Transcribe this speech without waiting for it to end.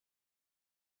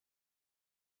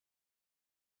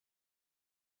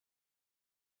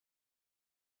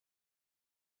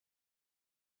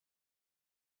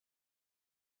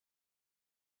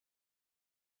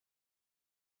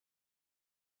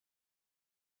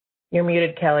You're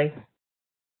muted, Kelly.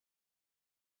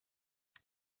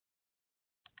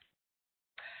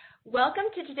 Welcome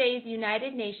to today's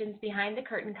United Nations Behind the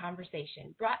Curtain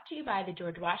conversation, brought to you by the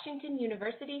George Washington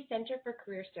University Center for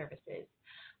Career Services.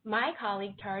 My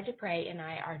colleague Tara Dupre and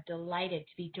I are delighted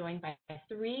to be joined by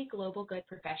 3 global good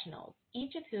professionals,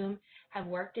 each of whom have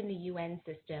worked in the UN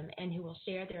system and who will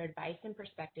share their advice and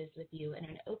perspectives with you in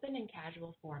an open and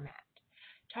casual format.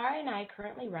 Tara and I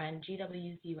currently run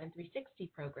GW's UN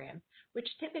 360 program, which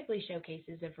typically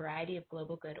showcases a variety of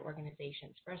global good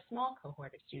organizations for a small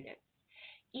cohort of students.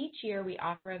 Each year, we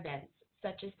offer events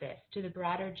such as this to the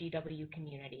broader GW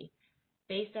community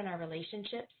based on our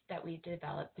relationships that we've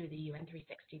developed through the UN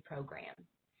 360 program.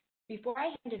 Before I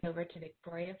hand it over to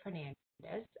Victoria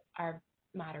Fernandez, our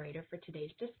moderator for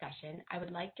today's discussion, I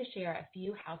would like to share a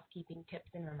few housekeeping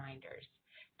tips and reminders.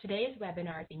 Today's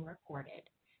webinar is being recorded.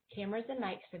 Cameras and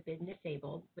mics have been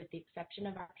disabled with the exception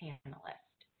of our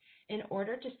panelists. In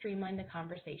order to streamline the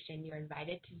conversation, you're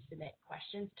invited to submit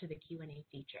questions to the Q&A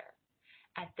feature.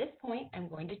 At this point, I'm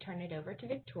going to turn it over to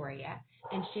Victoria,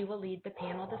 and she will lead the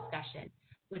panel discussion,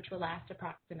 which will last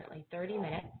approximately 30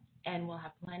 minutes, and we'll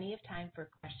have plenty of time for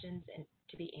questions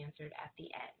to be answered at the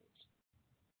end.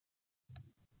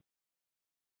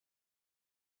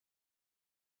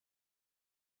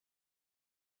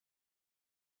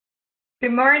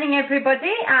 Good morning,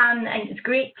 everybody. And it's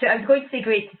great to, I was going to say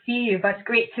great to see you, but it's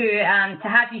great to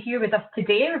have you here with us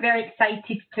today. We're very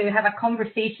excited to have a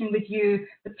conversation with you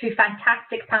with 2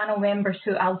 fantastic panel members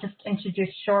who I'll just introduce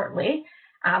shortly.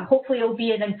 Hopefully it'll be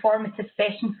an informative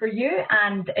session for you.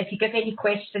 And if you give any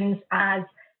questions, as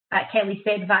Kelly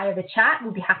said, via the chat,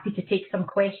 we'll be happy to take some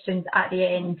questions at the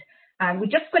end. We're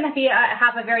just going to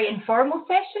have a very informal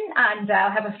session, and I'll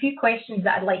have a few questions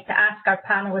that I'd like to ask our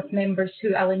panelist members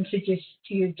who I'll introduce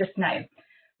to you just now.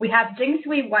 We have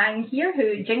Jingsui Wang here,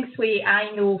 who Jingsui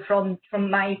I know from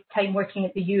my time working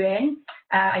at the UN.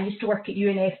 I used to work at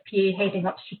UNFPA heading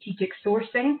up strategic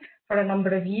sourcing for a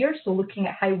number of years, so looking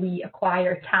at how we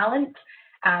acquire talent.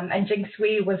 And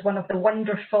Jingsui was one of the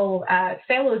wonderful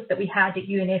fellows that we had at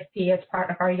UNFPA as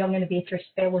part of our Young Innovators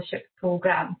Fellowship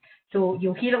Programme. So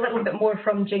you'll hear a little bit more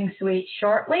from Jingsui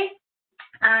shortly.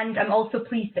 And I'm also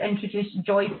pleased to introduce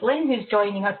Joyce Lynn, who's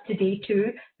joining us today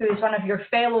too, who is one of your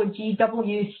fellow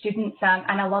GW students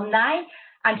and alumni,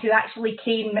 and who actually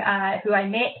came, who I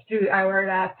met through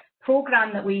our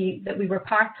program that we were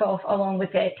part of, along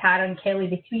with Tara and Kelly,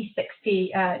 the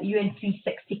 360 UN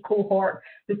 360 cohort,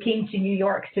 who came to New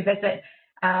York to visit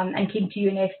and came to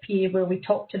UNFPA, where we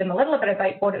talked to them a little bit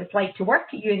about what it was like to work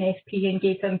at UNFPA and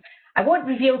gave them, I won't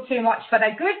reveal too much, but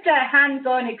a good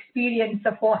hands-on experience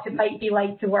of what it might be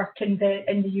like to work in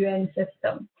the UN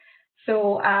system.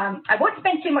 So I won't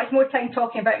spend too much more time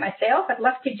talking about myself. I'd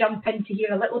love to jump in to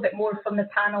hear a little bit more from the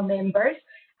panel members.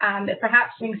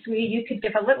 Perhaps, Jingsui, you could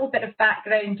give a little bit of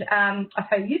background of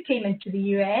how you came into the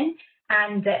UN,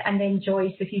 and then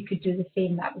Joyce, if you could do the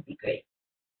same, that would be great.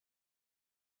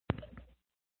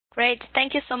 Great.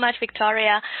 Thank you so much,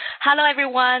 Victoria. Hello,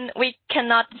 everyone. We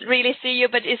cannot really see you,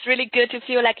 but it's really good to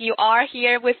feel like you are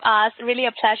here with us. Really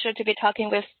a pleasure to be talking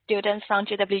with students from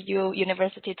GW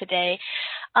University today.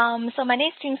 So my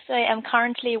name is Jingsui. I'm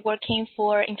currently working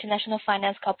for International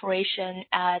Finance Corporation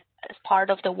as part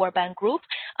of the World Bank Group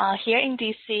here in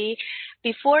DC.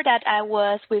 Before that, I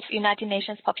was with United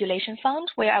Nations Population Fund,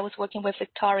 where I was working with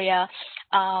Victoria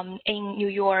in New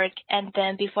York. And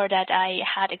then before that, I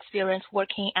had experience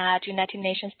working at United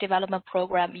Nations Development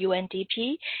Program,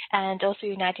 UNDP, and also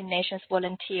United Nations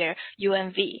Volunteer,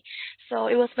 UNV. So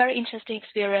it was a very interesting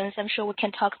experience. I'm sure we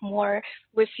can talk more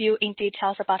with you in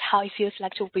details about how it feels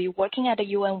like to be working at the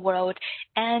UN world,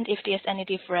 and if there's any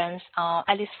difference.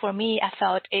 At least for me, I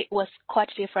felt it was quite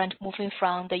different moving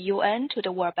from the UN to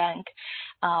the World Bank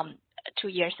 2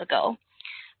 years ago.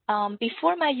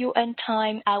 Before my UN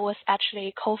time, I was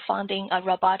actually co-founding a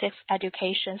robotics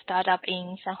education startup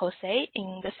in San Jose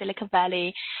in the Silicon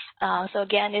Valley. So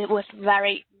again, it was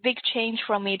very big change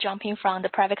for me jumping from the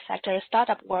private sector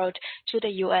startup world to the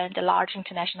UN, the large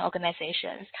international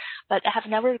organizations. But I have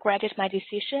never regretted my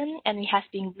decision, and it has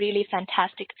been really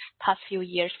fantastic past few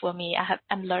years for me.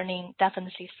 I'm learning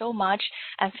definitely so much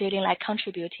and feeling like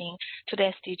contributing to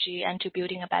the SDG and to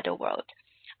building a better world.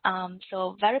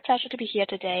 So very pleasure to be here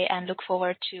today and look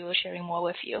forward to sharing more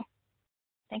with you.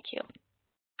 Thank you.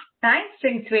 Thanks,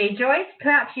 Jingsui. Joyce,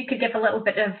 perhaps you could give a little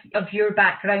bit of your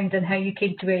background and how you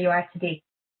came to where you are today.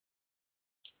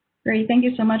 Great. Thank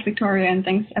you so much, Victoria, and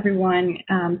thanks everyone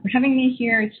for having me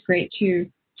here. It's great to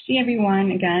see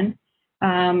everyone again.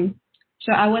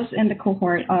 So I was in the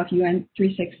cohort of UN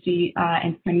 360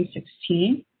 in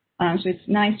 2016. So it's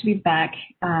nice to be back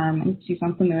and see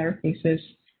some familiar faces.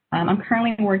 I'm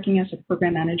currently working as a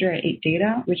program manager at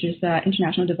 8Data, which is the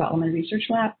International Development Research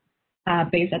Lab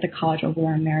based at the College of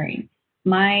William & Mary.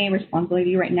 My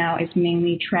responsibility right now is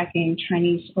mainly tracking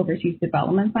Chinese overseas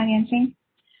development financing.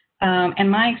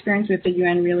 And my experience with the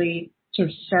UN really sort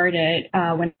of started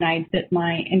when I did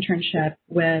my internship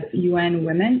with UN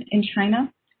Women in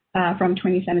China from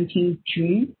 2017,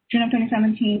 June of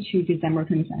 2017 to December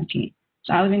 2017.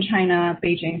 So I was in China,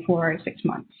 Beijing for 6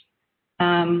 months.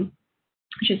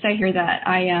 I should say here that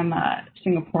I am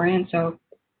Singaporean, so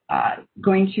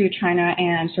going to China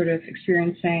and sort of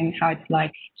experiencing how it's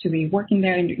like to be working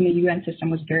there in the UN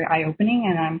system was very eye-opening,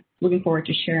 and I'm looking forward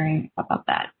to sharing about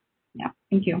that. Yeah,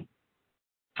 thank you.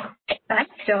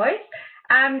 Thanks, Joyce.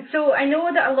 So I know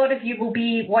that a lot of you will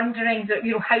be wondering that,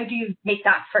 how do you make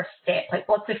that first step? Like,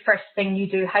 what's the first thing you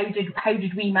do? How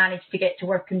did we manage to get to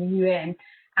work in the UN?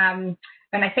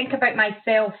 When I think about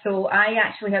myself, so I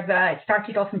actually have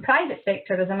started off in private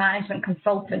sector as a management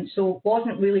consultant, so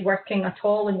wasn't really working at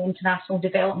all in the international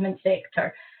development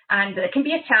sector. And it can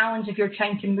be a challenge if you're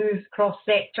trying to move across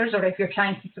sectors or if you're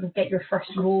trying to sort of get your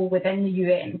first role within the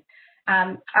UN.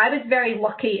 I was very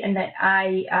lucky in that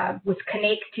I was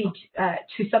connected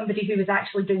to somebody who was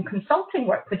actually doing consulting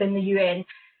work within the UN.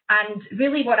 And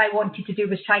really what I wanted to do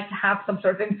was try to have some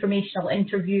sort of informational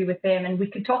interview with them. And we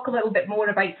could talk a little bit more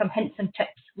about some hints and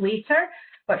tips later.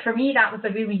 But for me, that was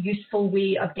a really useful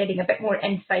way of getting a bit more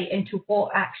insight into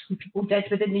what actually people did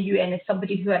within the UN as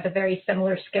somebody who had a very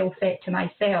similar skill set to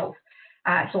myself.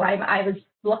 So I was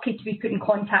lucky to be put in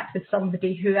contact with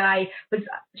somebody who I was,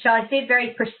 shall I say,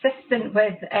 very persistent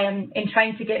with in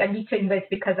trying to get a meeting with,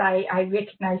 because I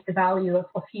recognised the value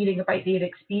of hearing about their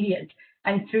experience.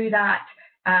 And through that,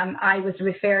 I was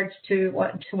referred to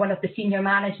one of the senior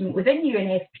management within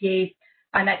UNFPA.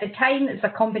 And at the time, it was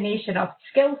a combination of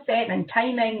skill set and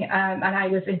timing. And I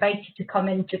was invited to come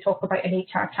in to talk about an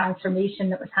HR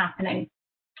transformation that was happening.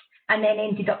 And then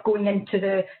ended up going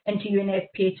into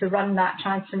UNFPA to run that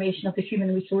transformation of the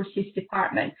Human Resources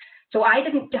Department. So I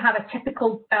didn't have a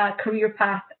typical career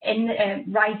path in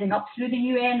rising up through the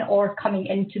UN or coming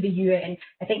into the UN.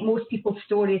 I think most people's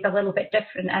story is a little bit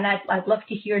different, and I'd love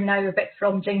to hear now a bit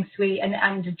from Jing Sui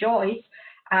and Joyce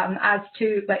as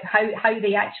to like how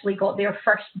they actually got their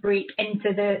first break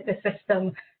into the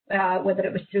system, whether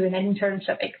it was through an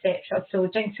internship, etc. So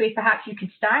Jing Sui, perhaps you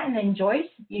could start, and then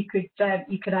Joyce, you could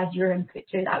add your input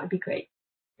to it. That would be great.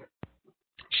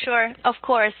 Sure, of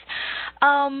course.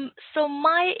 So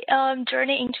my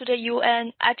journey into the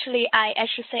UN, actually, I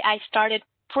should say I started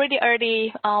pretty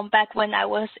early back when I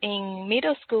was in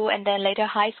middle school and then later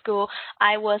high school.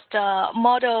 I was the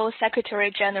Model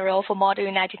Secretary General for Model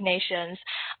United Nations.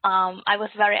 I was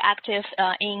very active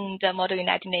in the Model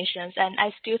United Nations, and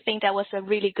I still think that was a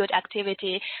really good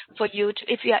activity for you to,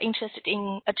 if you are interested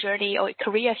in a journey or a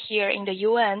career here in the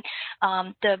UN.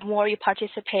 The more you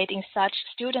participate in such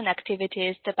student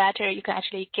activities, the better you can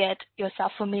actually get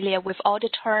yourself familiar with all the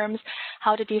terms,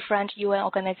 how the different UN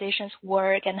organizations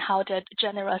work, and how the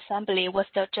General Assembly was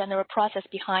the general process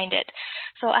behind it.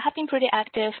 So I have been pretty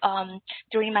active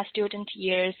during my student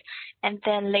years, and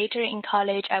then later in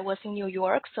college I was in New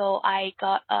York, so I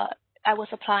was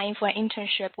applying for an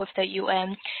internship with the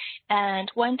UN.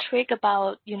 And one trick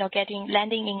about,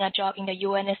 landing in a job in the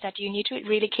UN is that you need to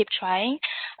really keep trying.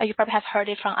 You probably have heard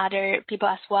it from other people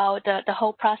as well. The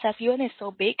whole process, UN is so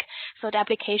big, so the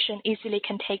application easily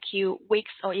can take you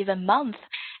weeks or even months.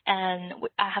 And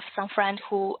I have some friends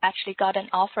who actually got an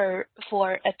offer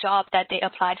for a job that they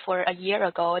applied for a year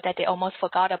ago that they almost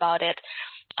forgot about it.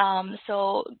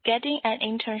 So getting an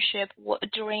internship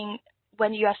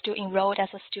when you are still enrolled as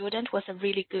a student was a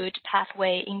really good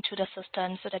pathway into the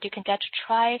system so that you can get to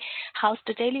try how's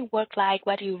the daily work like,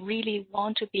 whether you really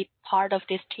want to be part of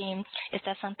this team. Is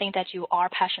that something that you are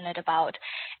passionate about?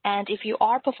 And if you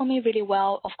are performing really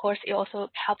well, of course, it also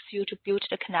helps you to build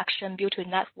the connection, build a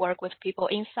network with people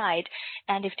inside.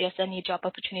 And if there's any job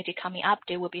opportunity coming up,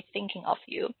 they will be thinking of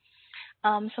you.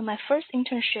 So my first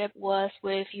internship was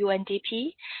with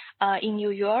UNDP in New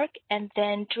York, and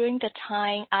then during the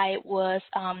time I was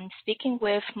speaking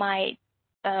with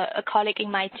a colleague in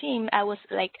my team, I was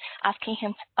asking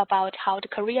him about how the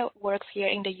career works here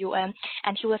in the UN,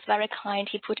 and he was very kind.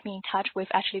 He put me in touch with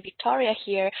actually Victoria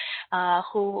here,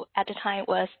 who at the time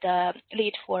was the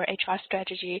lead for HR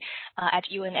strategy at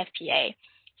UNFPA.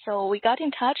 So we got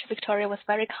in touch. Victoria was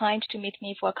very kind to meet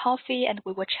me for a coffee, and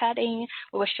we were chatting.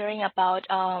 We were sharing about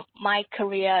my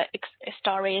career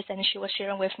stories, and she was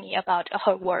sharing with me about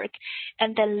her work.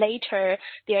 And then later,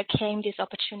 there came this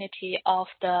opportunity of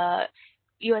the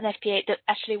UNFPA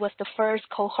actually was the first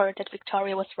cohort that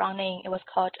Victoria was running. It was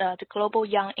called the Global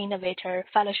Young Innovator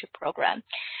Fellowship Program.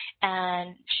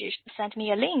 And she sent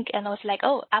me a link, and I was like,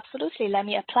 oh, absolutely, let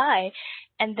me apply.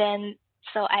 And then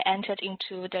so I entered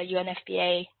into the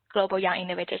UNFPA Global Young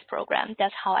Innovators Program.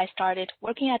 That's how I started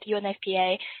working at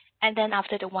UNFPA. And then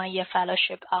after the 1-year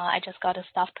fellowship, I just got a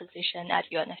staff position at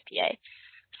UNFPA.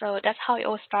 So that's how it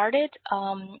all started.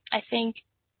 I think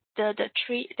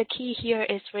the key here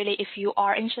is really, if you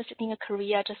are interested in a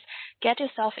career, just get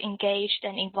yourself engaged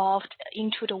and involved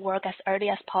into the work as early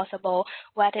as possible.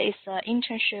 Whether it's an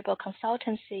internship or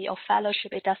consultancy or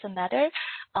fellowship, it doesn't matter.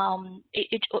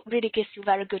 It really gives you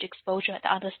very good exposure and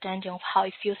understanding of how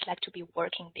it feels like to be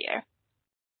working there.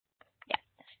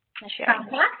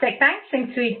 Fantastic. Thanks,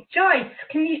 Jing Sui. Joyce,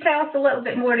 can you tell us a little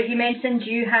bit more? You mentioned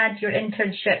you had your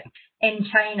internship in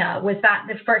China. Was that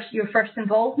your first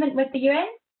involvement with the UN?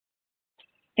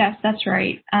 Yes, that's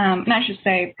right. And I should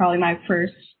say probably my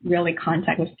first really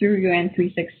contact was through UN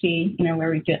 360, where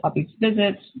we did all these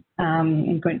visits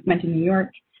and went to New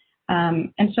York.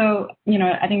 And so,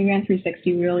 I think UN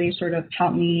 360 really sort of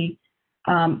helped me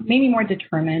maybe more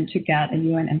determined to get a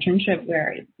UN internship,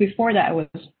 where before that it was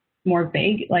more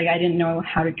vague. Like, I didn't know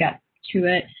how to get to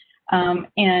it.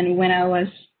 And when I was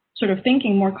sort of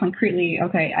thinking more concretely,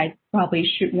 okay, I probably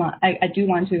I do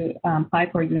want to apply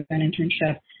for a UN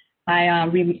internship, I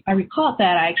recalled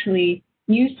that I actually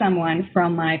knew someone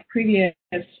from my a previous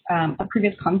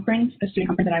conference, a student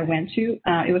conference that I went to.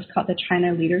 It was called the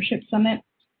China Leadership Summit.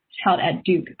 It's held at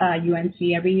Duke, UNC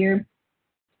every year.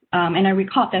 And I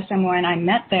recalled that someone I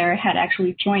met there had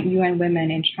actually joined UN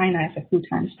Women in China as a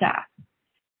full-time staff.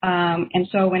 And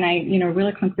so when I,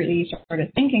 really concretely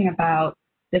started thinking about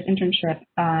this internship,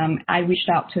 I reached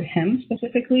out to him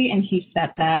specifically, and he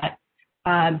said that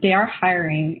they are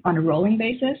hiring on a rolling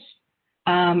basis.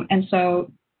 And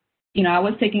so, I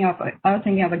was thinking of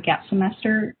a gap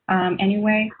semester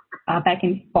anyway, back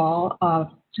in fall of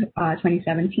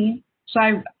 2017. So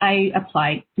I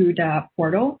applied through the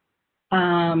portal.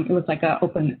 It was like an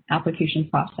open application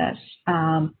process.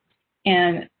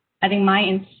 And I think my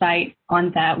insight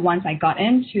on that once I got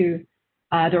into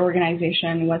the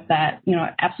organization was that,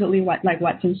 absolutely what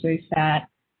Jing Sui said,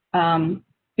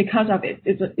 because of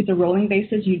it's a rolling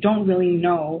basis, you don't really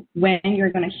know when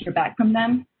you're going to hear back from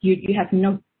them. You have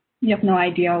no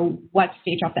idea what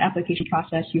stage of the application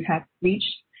process you have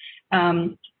reached.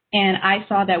 And I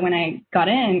saw that when I got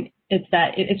in,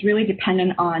 it's really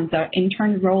dependent on the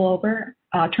intern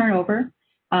turnover.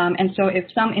 And so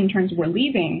if some interns were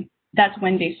leaving, that's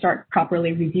when they start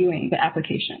properly reviewing the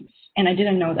applications. And I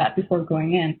didn't know that before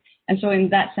going in. And so in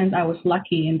that sense, I was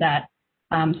lucky in that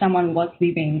someone was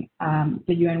leaving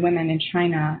the UN Women in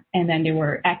China, and then they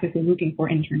were actively looking for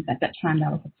interns at that time that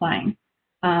I was applying.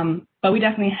 But we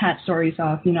definitely had stories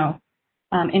of,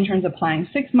 interns applying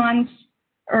 6 months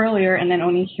earlier and then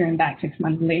only hearing back 6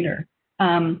 months later.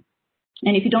 And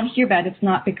if you don't hear back,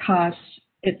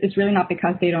 it's really not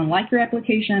because they don't like your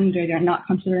application, they're not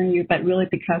considering you, but really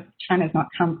because China has not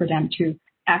come for them to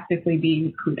actively be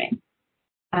recruiting.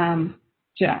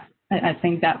 I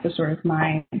think that was sort of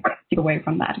my takeaway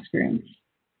from that experience.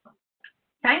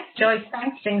 Thanks, Joyce.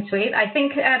 Thanks, Jing Sui. I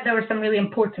think there were some really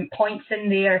important points in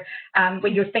there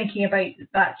when you're thinking about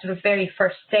that sort of very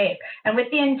first step. And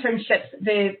with the internships,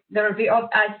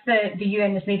 as the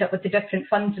UN is made up with the different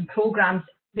funds and programs,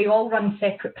 they all run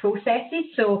separate processes.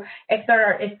 So if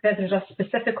there's a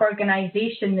specific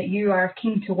organisation that you are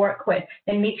keen to work with,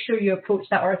 then make sure you approach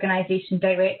that organisation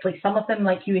directly. Some of them,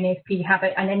 like UNFP, have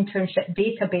an internship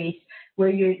database where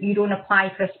you don't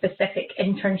apply for a specific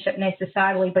internship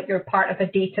necessarily, but you're part of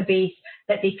a database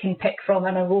that they can pick from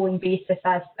on a rolling basis,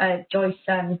 as Joyce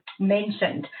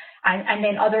mentioned. And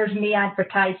then others may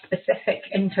advertise specific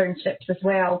internships as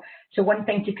well. So one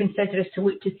thing to consider is to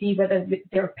look to see whether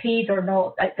they're paid or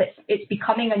not. It's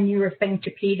becoming a newer thing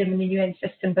to pay them in the UN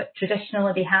system, but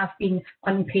traditionally they have been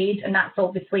unpaid, and that's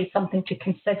obviously something to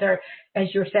consider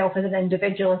as yourself as an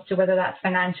individual as to whether that's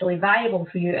financially viable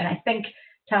for you. And I think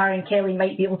Tara and Kelly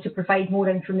might be able to provide more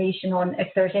information on if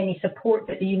there's any support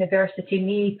that the university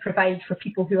may provide for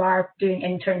people who are doing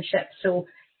internships. So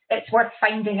it's worth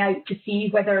finding out to see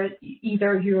whether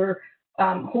either your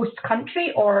host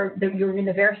country or your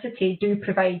university do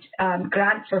provide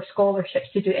grants or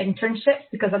scholarships to do internships,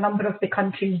 because a number of the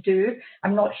countries do.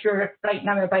 I'm not sure right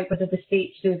now about whether the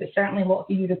States do, but certainly a lot of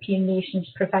the European nations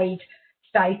provide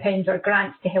stipends or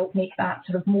grants to help make that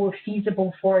sort of more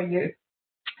feasible for you.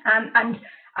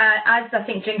 As I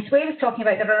think Jing Sui was talking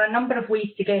about, there are a number of ways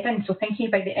to get in. So thinking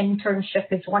about the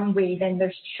internship is one way. Then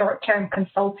there's short-term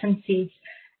consultancies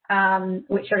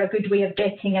which are a good way of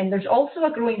getting in. There's also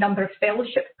a growing number of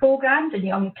fellowship programs and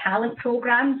young talent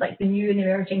programs, like the New and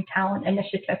Emerging Talent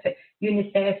Initiative at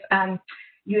UNICEF.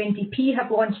 UNDP have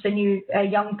launched a new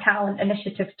Young Talent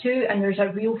Initiative too, and there's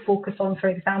a real focus on, for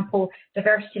example,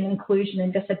 diversity and inclusion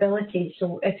and disability.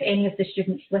 So if any of the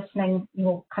students listening,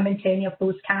 come into any of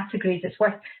those categories, it's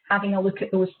worth having a look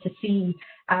at those to see,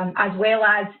 as well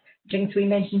as Jingsui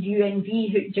mentioned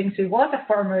UNV. Jingsui was a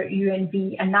former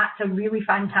UNV, and that's a really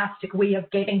fantastic way of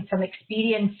getting some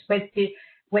experience with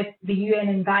the UN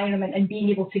environment and being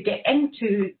able to get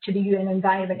into the UN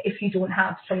environment if you don't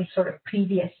have some sort of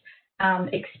previous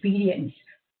experience.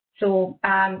 So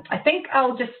I think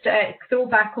I'll just throw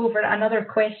back over another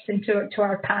question to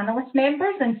our panelist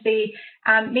members and say,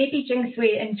 maybe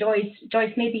Jingsui and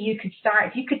Joyce, maybe you could start.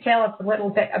 If you could tell us a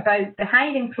little bit about the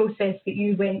hiring process that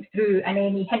you went through and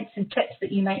any hints and tips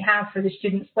that you might have for the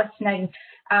students listening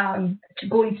to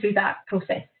going through that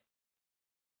process.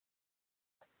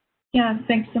 Yeah,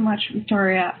 thanks so much,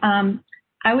 Victoria.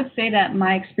 I would say that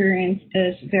my experience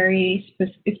is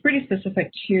it's pretty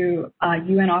specific to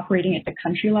UN operating at the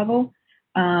country level.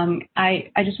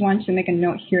 I just want to make a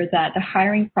note here that the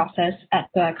hiring process at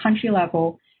the country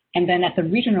level and then at the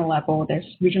regional level, there's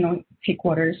regional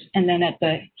headquarters, and then at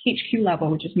the HQ level,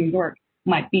 which is New York,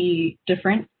 might be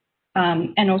different,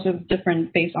 and also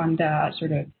different based on the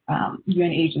sort of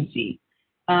UN agency.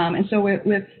 And so with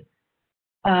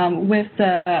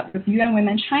UN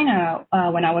Women China,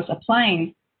 when I was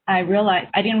applying, I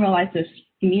didn't realize this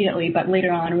immediately, but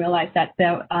later on I realized that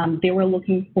they were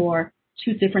looking for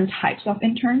two different types of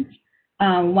interns.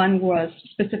 One was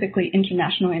specifically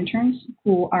international interns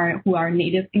who are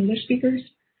native English speakers,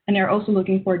 and they're also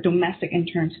looking for domestic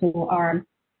interns who are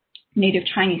native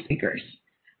Chinese speakers.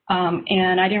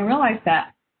 And I didn't realize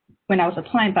that when I was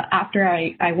applying, but after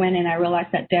I went in, I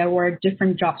realized that there were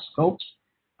different job scopes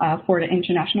for the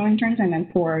international interns and then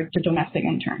for the domestic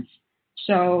interns.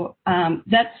 So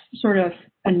that's sort of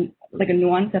like a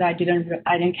nuance that I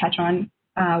didn't catch on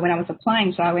when I was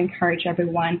applying. So I would encourage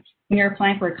everyone, when you're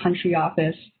applying for a country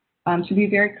office, to be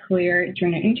very clear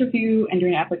during an interview and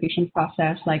during the application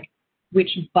process, like which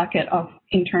bucket of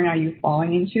intern are you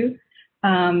falling into.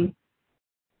 And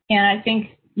I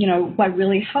think, what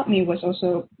really helped me was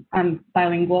also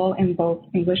bilingual in both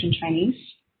English and Chinese.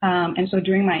 And so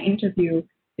during my interview,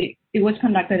 it was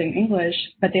conducted in English,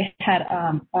 but they had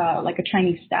like a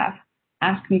Chinese staff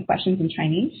ask me questions in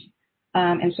Chinese.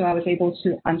 And so I was able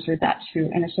to answer that too.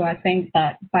 And so I think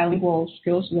that bilingual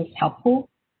skills was helpful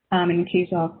in the case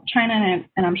of China,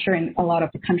 and I'm sure in a lot of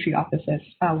the country offices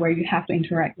where you have to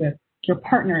interact with your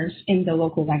partners in the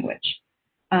local language.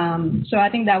 So I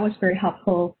think that was very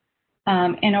helpful.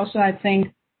 And also I think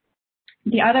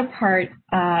the other part,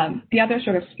 the other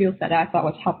sort of skills that I thought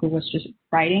was helpful was just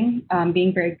writing,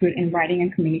 being very good in writing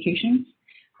and communications.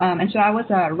 And so I was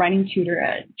a writing tutor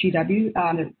at GW,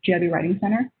 the GW Writing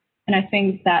Center. And I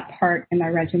think that part in my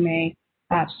resume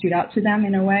stood out to them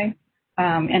in a way.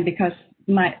 And because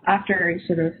after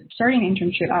sort of starting an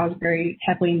internship, I was very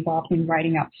heavily involved in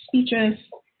writing out speeches,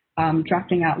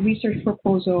 drafting out research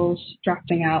proposals,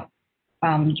 drafting out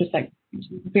just like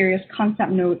various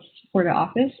concept notes for the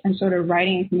office. And so the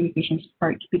writing and communications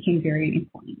part became very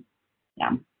important.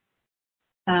 Yeah.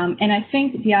 And I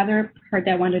think the other part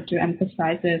that I wanted to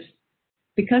emphasize is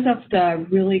because of the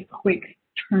really quick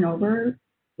turnover,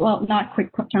 well, not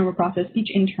quick turnover process, each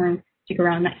intern took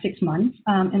around 6 months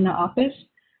in the office.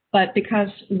 But because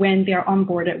when they're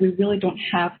onboarded, we really don't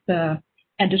have the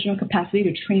additional capacity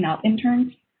to train out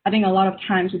interns. I think a lot of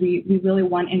times we really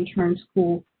want interns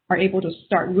who are able to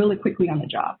start really quickly on the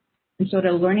job. And so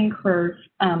the learning curve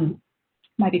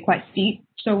might be quite steep.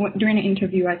 So during an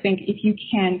interview, I think if you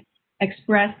can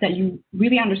express that you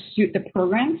really understood the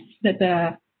programs that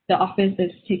the office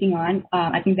is taking on,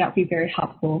 I think that would be very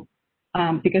helpful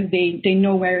because they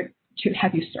know where to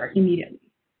have you start immediately.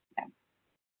 Yeah.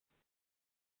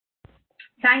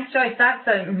 Thanks, Joyce. That's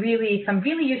some really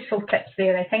useful tips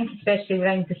there. I think especially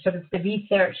around the sort of the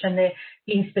research and the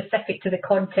being specific to the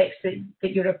context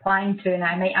that you're applying to. And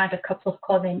I might add a couple of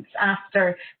comments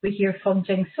after we hear from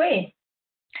Jingsui.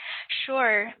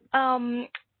 Sure.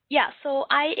 Yeah, so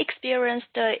I experienced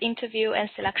the interview and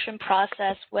selection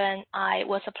process when I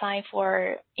was applying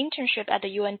for internship at the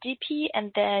UNDP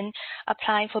and then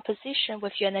applying for position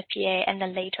with UNFPA, and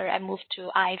then later I moved to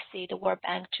IFC, the World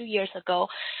Bank, 2 years ago.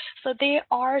 So there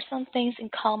are some things in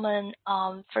common.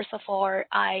 First of all,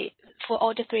 for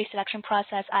all the three selection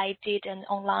process, I did an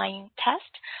online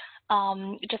test.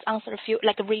 just answer a few,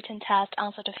 like a written test,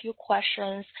 answered a few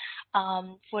questions.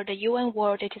 For the UN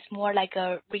world, it is more like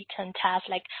a written test,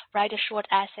 like write a short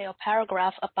essay or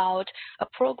paragraph about a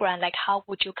program, like how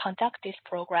would you conduct this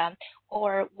program,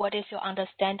 or what is your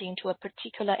understanding to a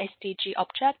particular SDG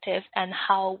objective, and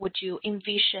how would you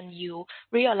envision you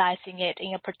realizing it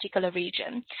in a particular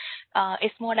region.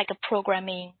 It's more like a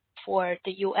programming for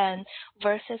the UN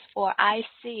versus for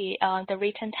IC, the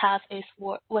written task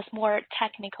was more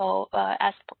technical.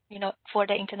 As you know, for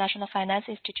the international finance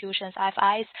institutions,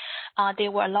 IFIs, there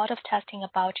were a lot of testing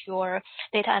about your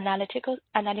data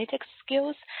analytics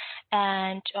skills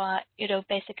and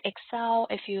basic Excel.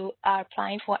 If you are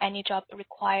applying for any job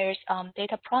requires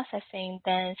data processing,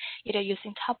 then either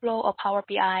using Tableau or Power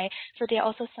BI. So there are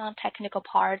also some technical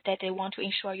part that they want to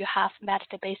ensure you have met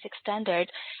the basic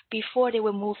standard before they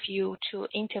will move you to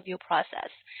interview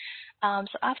process.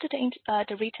 So after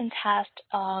the written test,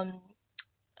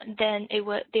 then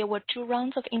there were 2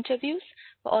 rounds of interviews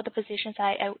for all the positions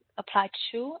I applied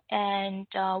to, and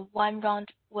one round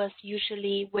was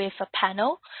usually with a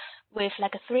panel with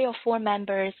like 3 or 4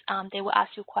 members. They will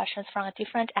ask you questions from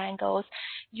different angles.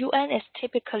 UN is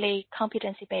typically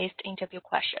competency-based interview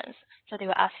questions. So they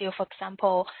will ask you, for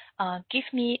example, give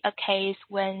me a case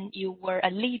when you were a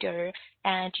leader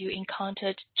and you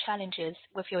encountered challenges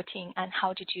with your team, and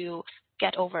how did you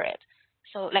get over it?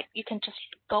 So like you can just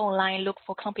go online, look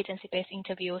for competency-based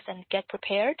interviews and get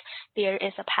prepared. There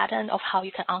is a pattern of how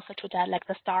you can answer to that, like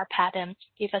the STAR pattern,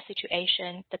 give a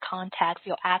situation, the context,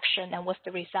 your action, and what's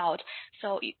the result.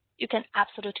 So you can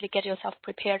absolutely get yourself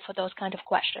prepared for those kind of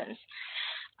questions.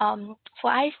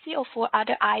 For IC or for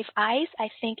other IFIs, I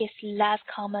think it's less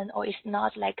common, or it's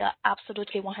not like a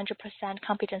absolutely 100%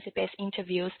 competency-based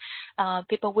interviews.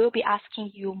 People will be asking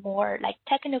you more like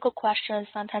technical questions,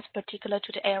 sometimes particular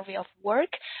to the area of work.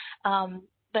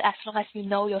 But as long as you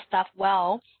know your stuff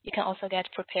well, you can also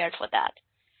get prepared for that.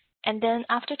 And then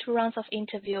after 2 rounds of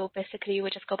interview, basically you will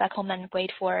just go back home and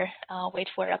wait for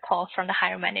a call from the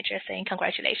hiring manager saying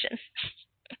congratulations.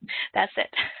 That's it.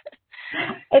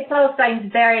 It all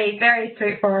sounds very, very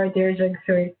straightforward there,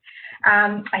 Jingxui.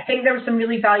 I think there were some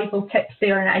really valuable tips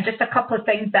there, and just a couple of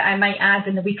things that I might add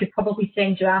and that we could probably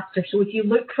send you after. So if you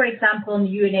look, for example, on the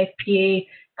UNFPA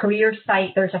career site,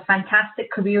 there's a fantastic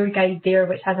career guide there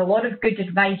which has a lot of good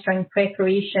advice around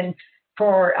preparation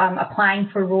for applying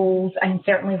for roles, and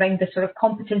certainly around the sort of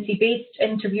competency-based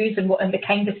interviews and the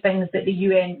kind of things that the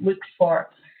UN looks for.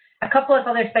 A couple of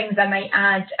other things I might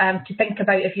add to think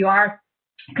about if you are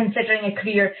considering a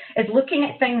career is looking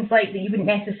at things like that you wouldn't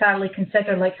necessarily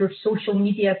consider, like your social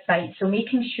media site. So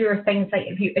making sure things like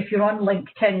if you're on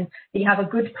LinkedIn, that you have a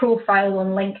good profile on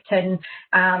LinkedIn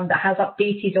that has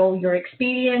updated all your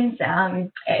experience,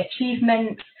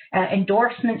 achievements,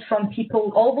 endorsements from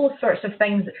people. All those sorts of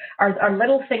things are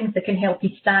little things that can help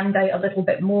you stand out a little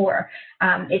bit more.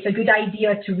 It's a good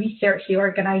idea to research the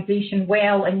organisation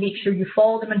well and make sure you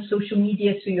follow them on social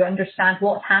media so you understand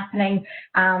what's happening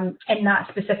in that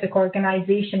specific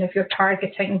organisation if you're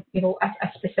targeting, a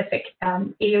specific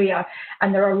area.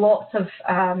 And there are lots of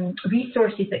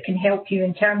resources that can help you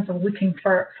in terms of looking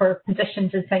for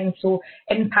positions and things. So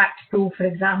Impact Pro, for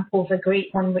example, is a great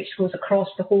one which goes across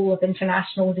the whole of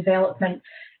international development,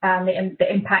 the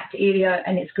impact area,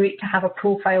 and it's great to have a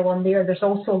profile on there. There's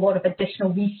also a lot of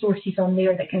additional resources on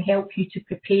there that can help you to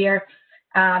prepare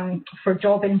for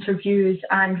job interviews,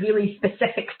 and really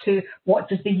specific to what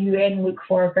does the UN look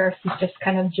for versus just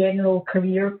kind of general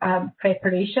career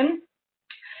preparation.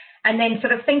 And then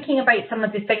sort of thinking about some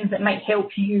of the things that might help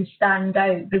you stand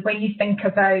out. But when you think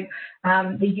about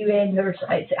the UN,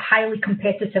 it's highly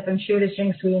competitive. I'm sure as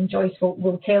Jingxui and Joyce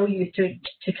will tell you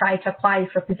to try to apply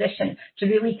for a position. So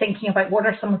really thinking about what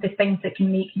are some of the things that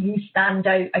can make you stand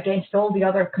out against all the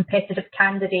other competitive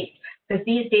candidates. Because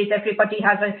these days everybody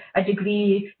has a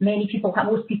degree,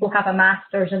 most people have a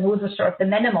master's, and those are sort of the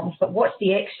minimums. But what's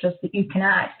the extras that you can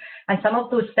add? And some of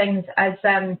those things, as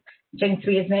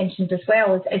Jingxui has mentioned as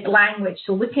well, is language.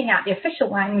 So looking at the official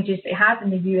languages they have in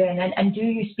the UN, and do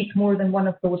you speak more than one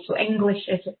of those? So English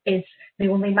is the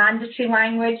only mandatory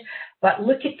language, but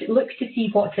look to see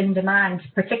what's in demand.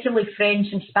 Particularly French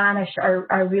and Spanish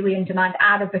are really in demand.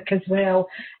 Arabic as well,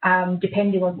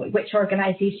 depending on which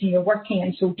organisation you're working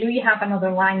in. So do you have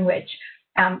another language?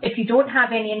 If you don't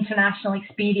have any international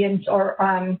experience or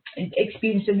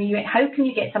experience in the UN, how can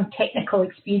you get some technical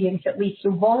experience at least?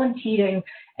 So volunteering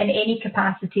in any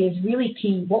capacity is really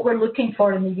key. What we're looking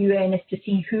for in the UN is to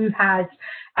see who has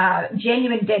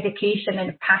genuine dedication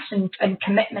and passion and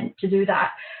commitment to do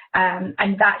that.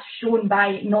 And that's shown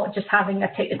by not just having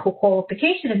a technical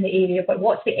qualification in the area, but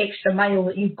what's the extra mile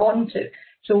that you've gone to.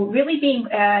 So really being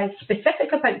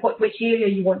specific about which area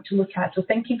you want to look at. So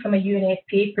thinking from a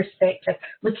UNFPA perspective,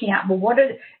 looking at, well, what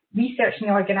are researching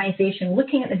the organisation,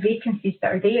 looking at the vacancies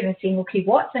that are there and saying, okay,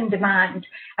 what's in demand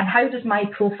and how does my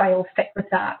profile fit with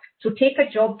that? So take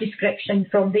a job description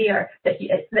from there that's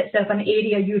of an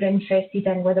area you're interested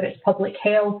in, whether it's public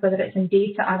health, whether it's in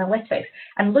data analytics,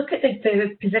 and look at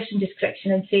the position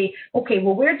description and say, okay,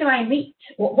 well, where do I meet?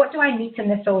 What do I meet in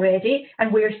this already?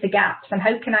 And where's the gaps? And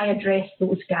how can I address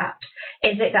those gaps?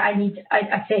 Is it that I need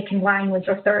a second language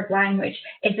or third language?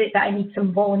 Is it that I need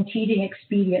some volunteering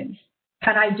experience?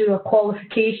 Can I do a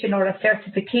qualification or a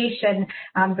certification?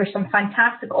 There's some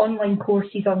fantastic online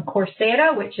courses on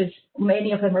Coursera, which is,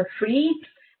 many of them are free.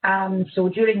 So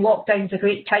during lockdown is a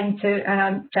great time to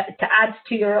add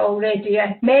to your already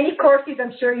many courses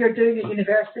I'm sure you're doing at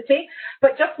university.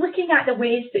 But just looking at the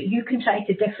ways that you can try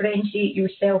to differentiate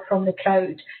yourself from the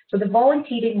crowd. So the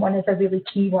volunteering one is a really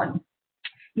key one.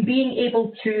 Being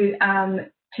able to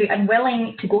and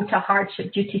willing to go to a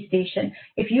hardship duty station.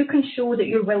 If you can show that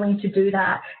you're willing to do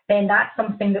that, then that's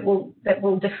something that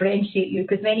will differentiate you,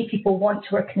 because many people want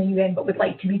to work in the UN but would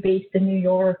like to be based in New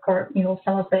York or, you know,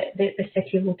 some of the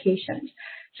city locations.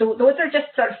 So those are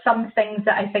just sort of some things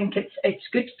that I think it's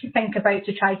good to think about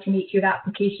to try to make your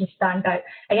application stand out.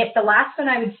 I guess the last one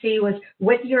I would say was,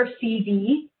 with your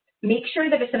CV, make sure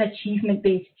that it's an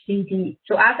achievement-based CV.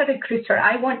 So as a recruiter,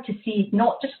 I want to see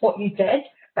not just what you did,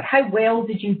 but how well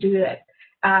did you do it?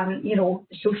 You know,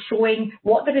 so showing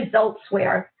what the results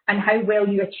were and how well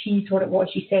you achieved what it was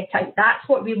you set out. That's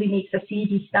what really makes a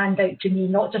CV stand out to me,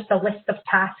 not just a list of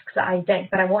tasks that I did,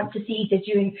 but I want to see, did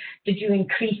you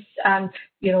increase,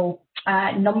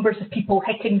 numbers of people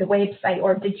hitting the website,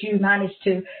 or did you manage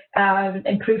to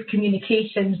improve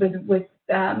communications with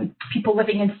people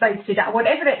living in South Sudan,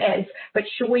 whatever it is, but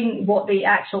showing what the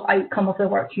actual outcome of the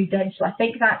work you did. So I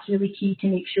think that's really key to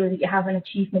make sure that you have an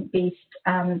achievement-based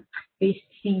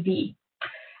CV.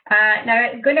 Now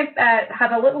I'm going to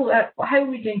have a little, how are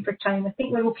we doing for time? I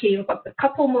think we're okay. We've got a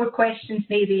couple more questions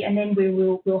maybe, and then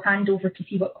we'll hand over to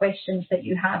see what questions that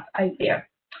you have out there.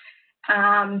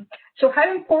 So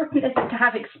how important is it to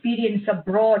have experience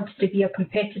abroad to be a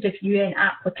competitive UN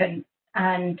applicant?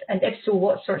 And if so,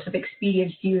 what sorts of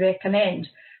experience do you recommend?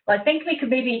 Well, I think we could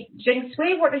maybe,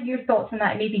 Jingswei, what are your thoughts on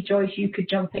that? Maybe Joyce, you could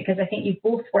jump in, because I think you've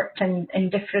both worked in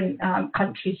different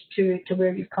countries to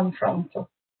where you've come from. So.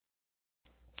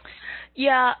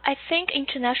 Yeah, I think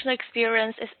international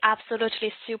experience is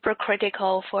absolutely super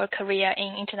critical for a career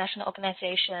in international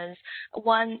organizations.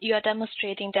 One, you are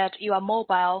demonstrating that you are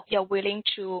mobile, you're willing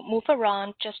to move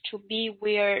around just to be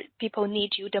where people need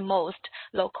you the most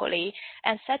locally.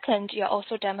 And second, you're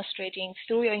also demonstrating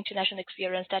through your international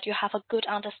experience that you have a good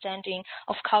understanding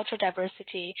of cultural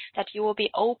diversity, that you will be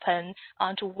open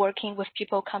to working with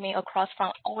people coming across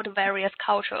from all the various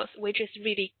cultures, which is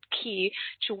really key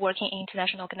to working in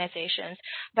international organizations.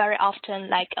 Very often,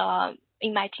 like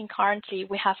in my team currently,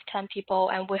 we have 10 people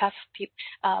and we have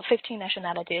 15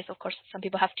 nationalities. Of course, some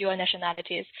people have dual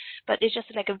nationalities, but it's just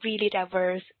like a really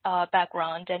diverse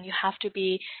background, and you have to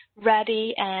be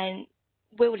ready and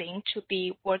willing to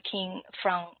be working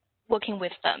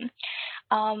with them.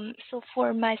 So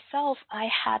for myself, I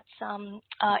had some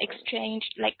exchange,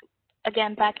 like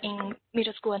again, back in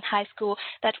middle school and high school,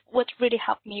 that what really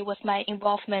helped me was my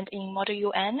involvement in Model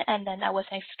UN, and then I was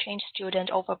an exchange student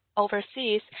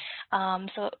overseas,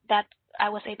 so that I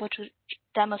was able to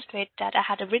demonstrate that I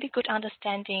had a really good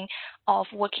understanding of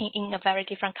working in a very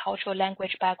different cultural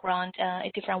language background,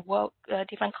 a different world,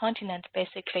 different continent,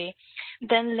 basically.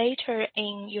 Then later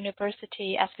in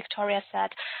university, as Victoria said,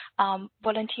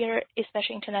 volunteer,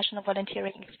 especially international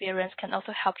volunteering experience, can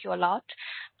also help you a lot.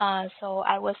 So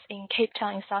I was in Cape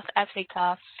Town in South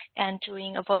Africa and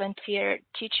doing a volunteer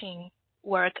teaching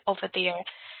work over there.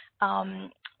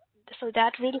 So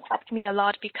that really helped me a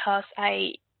lot, because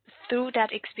through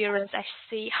that experience, I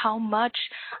see how much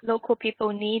local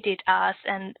people needed us,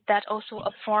 and that also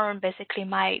affirmed basically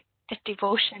my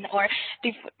devotion, or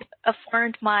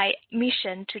affirmed my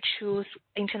mission to choose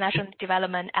international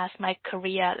development as my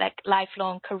career, like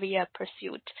lifelong career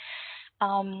pursuit.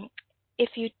 If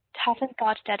you haven't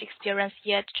got that experience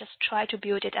yet, just try to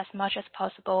build it as much as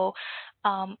possible.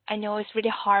 I know it's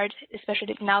really hard,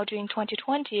 especially now during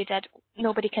 2020, that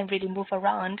nobody can really move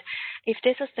around. If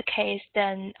this is the case,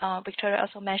 then Victoria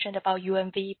also mentioned about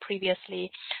UNV previously.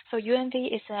 So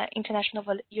UNV is an international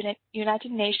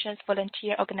United Nations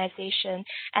volunteer organization,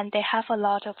 and they have a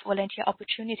lot of volunteer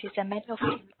opportunities, and many of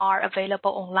them are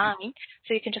available online.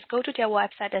 So you can just go to their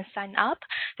website and sign up.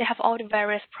 They have all the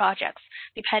various projects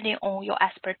depending on your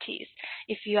expertise.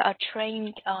 If you are a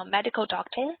trained medical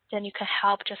doctor, then you can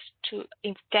help just to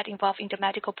get involved in the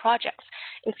medical projects.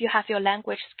 If you have your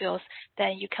language skills,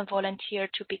 then you can volunteer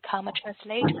to become a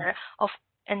translator of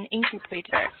an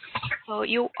interpreter. So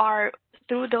you are,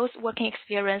 through those working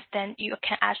experience, then you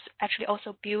can actually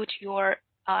also build your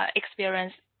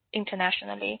experience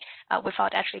internationally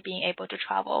without actually being able to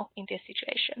travel in this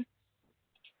situation.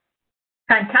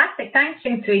 Fantastic. Thanks,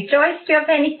 Jingtui. Joyce, do you have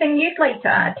anything you'd like to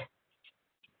add?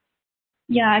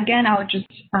 Yeah, again, I would just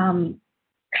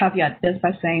caveat this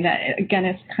by saying that, again,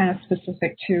 it's kind of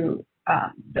specific to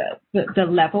the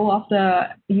level of the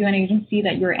UN agency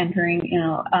that you're entering.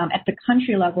 At the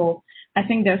country level, I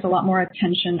think there's a lot more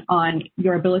attention on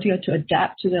your ability to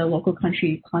adapt to the local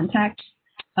country context.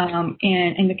 And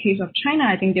in the case of China,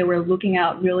 I think they were looking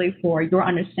out really for your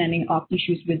understanding of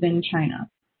issues within China,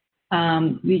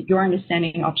 your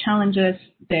understanding of challenges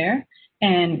there,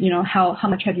 and how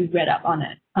much have you read up on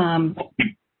it.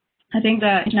 I think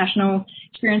the international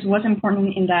experience was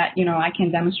important in that I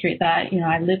can demonstrate that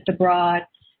I lived abroad,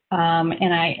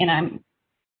 and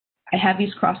I have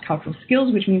these cross-cultural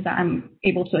skills, which means that I'm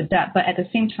able to adapt. But at the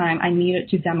same time, I needed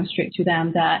to demonstrate to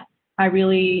them that I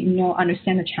really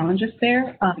understand the challenges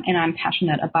there, and I'm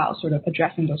passionate about sort of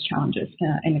addressing those challenges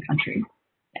in the country.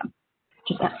 Yeah,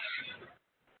 just that.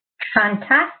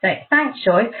 Fantastic. Thanks,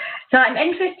 Joyce. So I'm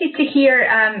interested to hear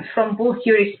from both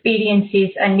your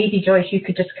experiences, and maybe Joyce, you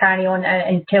could just carry on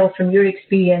and tell from your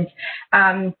experience.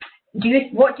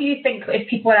 What do you think, if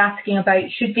people are asking about,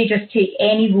 should they just take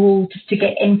any role just to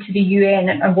get into the UN,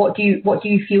 and what do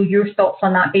you feel your thoughts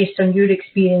on that based on your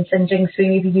experience? And Jingtui,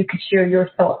 maybe you could share your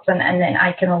thoughts, and then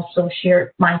I can also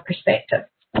share my perspective.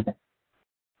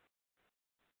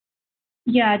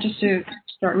 Yeah, just to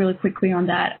start really quickly on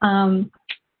that.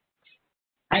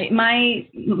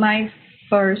 My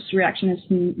first reaction is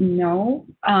no,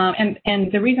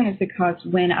 and the reason is because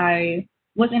when I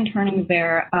was interning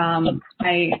there,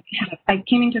 I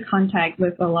came into contact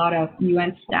with a lot of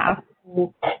UN staff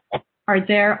who are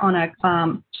there on a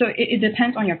so it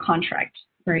depends on your contract,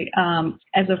 right?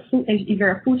 If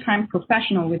you're a full-time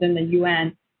professional within the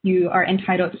UN, you are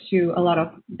entitled to a lot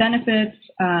of benefits,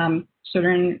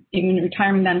 certain even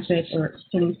retirement benefits or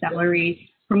certain salary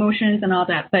promotions and all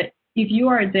that. But if you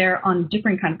are there on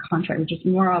different kind of contract, which is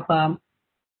more of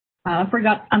I'm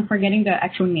forgetting the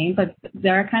actual name, but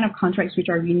there are kind of contracts which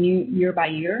are renewed year by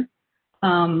year.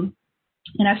 And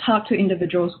I've talked to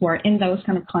individuals who are in those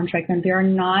kind of contracts, and they're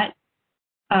not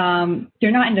in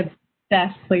the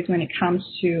best place when it comes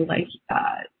to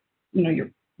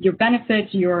your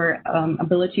benefits, your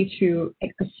ability to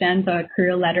ascend the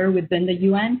career ladder within the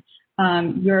UN.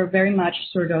 You're very much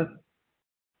sort of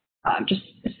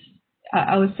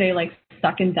I would say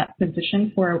stuck in that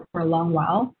position for a long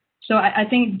while. So I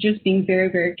think just being very,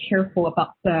 very careful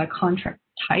about the contract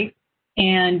type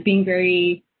and being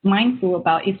very mindful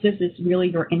about if this is really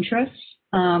your interest.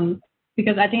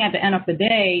 Because I think at the end of the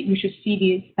day, you should see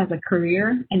these as a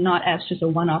career and not as just a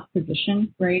one-off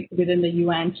position, right, within the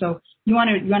UN. So you want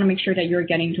to make sure that you're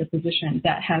getting to a position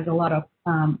that has a lot of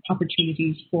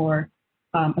opportunities for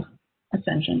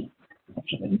ascension.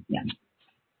 Actually, yeah.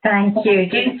 Thank you,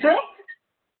 Jingtui.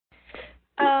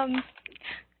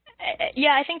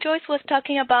 Yeah, I think Joyce was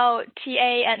talking about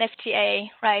TA and FTA,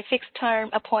 right? Fixed term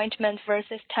appointment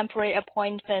versus temporary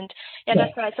appointment. Yeah,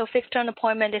 that's right. So fixed term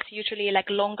appointment is usually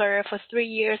longer for 3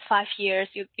 years, 5 years.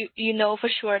 You know for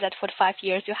sure that for the 5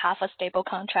 years you have a stable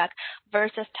contract,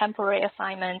 versus temporary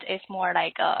assignment is more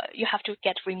you have to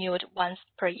get renewed once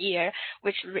per year,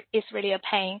 which is really a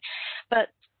pain. But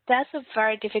that's a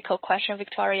very difficult question,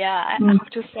 Victoria. I have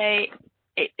to say,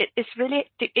 it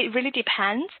really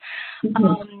depends,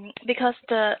 because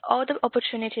all the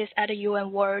opportunities at the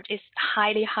UN World is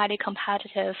highly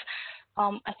competitive.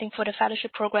 I think for the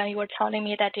fellowship program, you were telling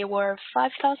me that there were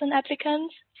 5,000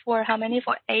 applicants for how many?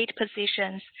 For 8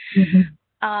 positions.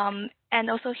 And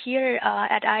also here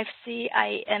at IFC,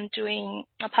 I am doing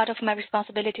a part of my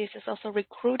responsibilities is also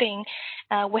recruiting.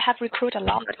 We have recruited a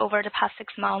lot over the past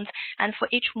 6 months, and for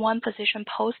each one position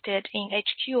posted in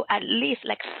HQ, at least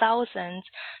thousands,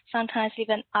 sometimes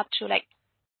even up to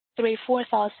 3,000,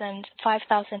 4,000,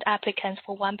 5,000 applicants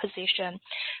for one position.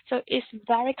 So it's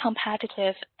very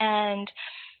competitive, and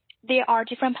there are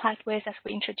different pathways as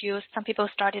we introduced. Some people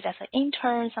started as an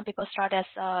intern, some people start as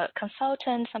a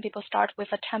consultant, some people start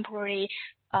with a temporary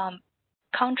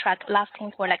contract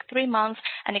lasting for 3 months,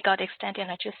 and it got extended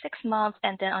until 6 months,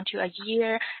 and then until a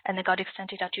year, and it got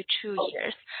extended until 2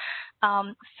 years.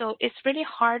 So it's really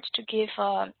hard to give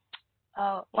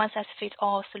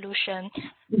one-size-fits-all solution.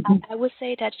 I would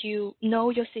say that you know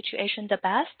your situation the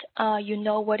best. You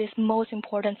know what is most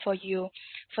important for you.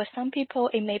 For some people,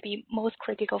 it may be most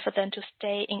critical for them to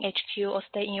stay in HQ or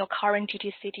stay in your current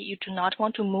duty city. You do not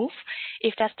want to move.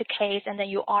 If that's the case, and then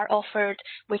you are offered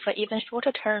with an even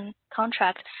shorter term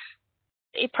contract,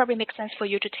 it probably makes sense for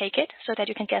you to take it so that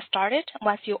you can get started.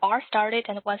 Once you are started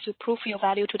and once you prove your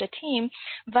value to the team,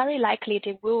 very likely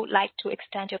they will like to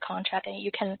extend your contract and you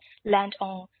can land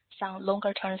on some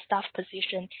longer term staff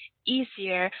position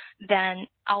easier than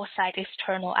outside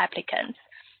external applicants.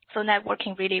 So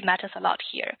networking really matters a lot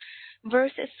here.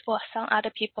 Versus for some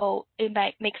other people, it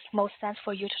might make most sense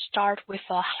for you to start with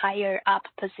a higher up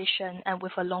position and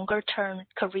with a longer term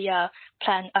career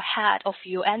plan ahead of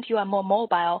you, and you are more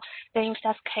mobile. Then if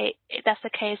that's the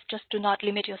case, just do not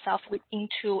limit yourself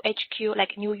into HQ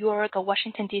like New York or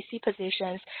Washington DC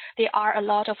positions. There are a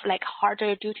lot of like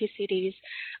harder duty cities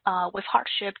with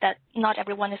hardship that not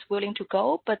everyone is willing to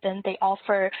go, but then they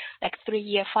offer like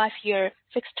 3-year, 5-year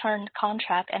fixed term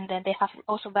contract, and then they have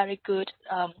also very good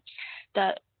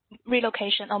the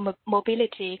relocation or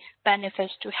mobility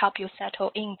benefits to help you settle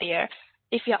in there.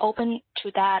 If you're open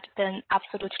to that, then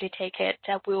absolutely take it.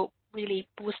 That will really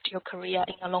boost your career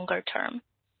in the longer term.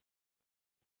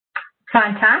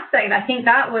 Fantastic. I think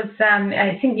that was,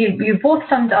 I think you both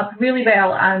summed up really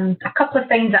well. A couple of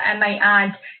things that I might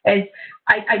add is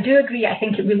I do agree. I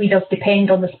think it really does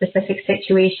depend on the specific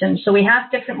situation. So we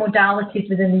have different modalities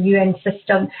within the UN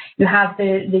system. You have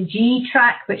the G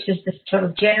track, which is the sort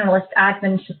of generalist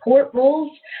admin support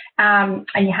roles, and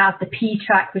you have the P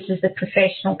track, which is the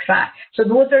professional track. So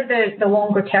those are the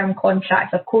longer term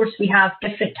contracts. Of course, we have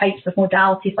different types of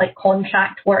modalities like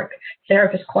contract work,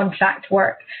 service contract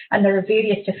work, and there are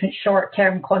various different short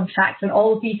term contracts, and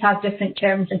all of these have different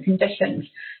terms and conditions.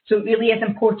 So it really is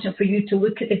important for you to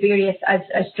look at the various, as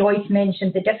Joyce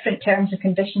mentioned, the different terms and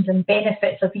conditions and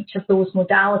benefits of each of those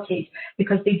modalities,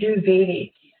 because they do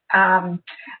vary.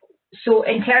 So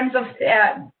in terms of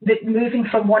moving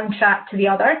from one track to the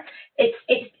other,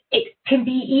 it can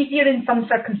be easier in some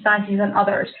circumstances than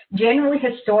others. Generally,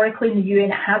 historically in the UN,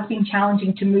 it has been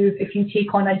challenging to move if you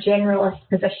take on a generalist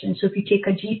position. So if you take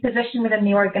a G position within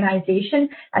the organisation,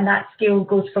 and that scale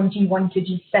goes from G1 to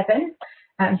G7,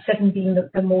 7 being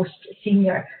the most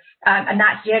senior. And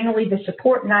that's generally the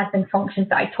support and admin functions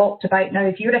that I talked about. Now,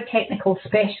 if you're a technical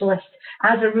specialist,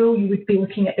 as a rule, you would be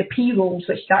looking at the P roles,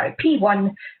 which start at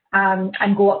P1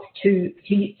 and go up through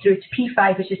to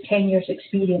P5, which is 10 years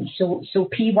experience. So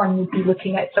P1 would be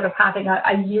looking at sort of having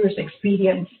a year's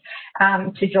experience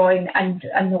to join, and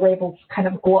the levels kind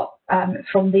of go up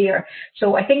from there.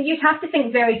 So I think you'd have to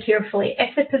think very carefully.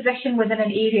 If the position was in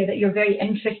an area that you're very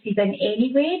interested in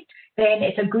anyway, then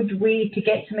it's a good way to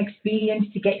get some experience,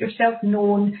 to get yourself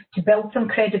known, to build some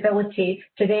credibility,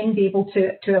 to then be able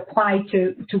to apply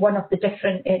to one of the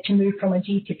different, to move from a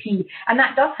G to P. And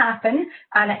that does happen,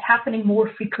 and it's happening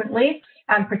more frequently,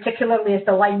 particularly as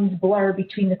the lines blur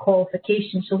between the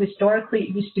qualifications. So historically,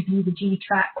 it used to be the G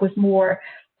track was more,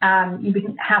 you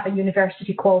wouldn't have a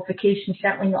university qualification,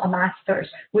 certainly not a master's,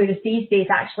 whereas these days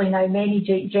actually now many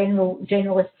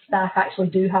generalist staff actually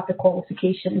do have the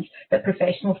qualifications that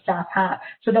professional staff have.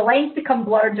 So the lines become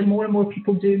blurred and more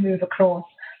people do move across.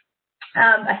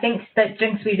 I think that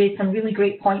Jingsui raised some really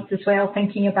great points as well,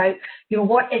 thinking about,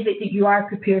 what is it that you are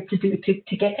prepared to do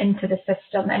to get into the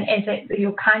system, and is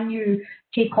it, can you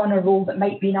take on a role that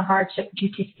might be in a hardship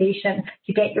duty station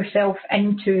to get yourself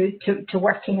into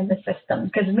working in the system?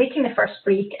 Because making the first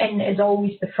break in is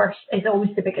always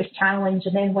the biggest challenge,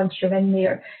 and then once you're in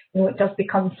there, it does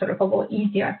become sort of a lot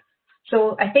easier.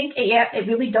 So I think it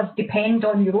really does depend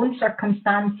on your own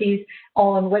circumstances,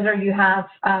 on whether you have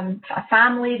a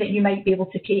family that you might be able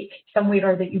to take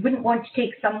somewhere or that you wouldn't want to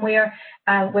take somewhere,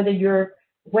 whether you're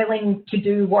willing to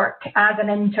do work as an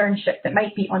internship that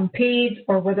might be unpaid,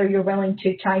 or whether you're willing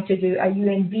to try to do a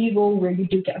UNV role where you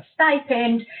do get a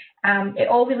stipend. It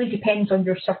all really depends on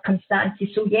your circumstances.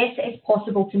 So yes, it is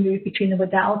possible to move between the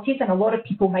modalities, and a lot of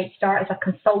people might start as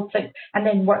a consultant and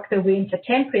then work their way into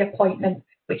temporary appointment,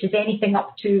 which is anything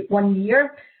up to 1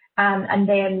 year, and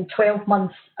then 12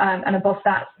 months and above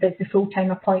that, the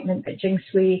full-time appointment that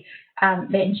Jingsui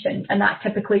mentioned. And that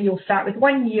typically you'll start with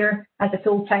 1 year as a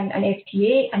full-time and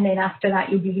FTA, and then after that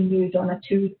you'll be renewed on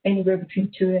anywhere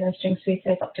between 2 and, as Jingsui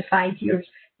says, up to 5 years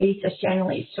basis.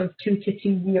 Generally, it's sort of 2 to 2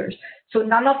 years. So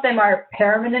none of them are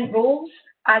permanent roles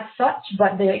as such,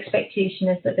 but the expectation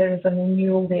is that there is a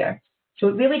renewal there. So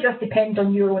it really does depend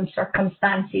on your own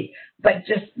circumstances, but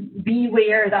just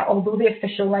beware that although the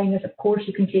official line is, of course,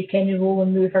 you can take any role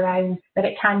and move around, that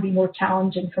it can be more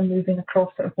challenging from moving across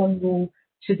sort of one role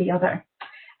to the other.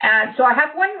 So I have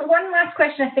one last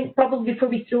question, I think, probably before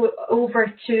we throw it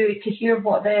over to hear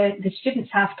what the students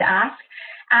have to ask.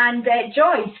 And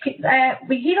Joyce,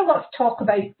 we hear a lot of talk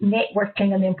about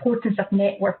networking and the importance of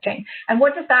networking. And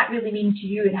what does that really mean to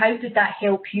you? And how did that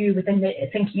help you within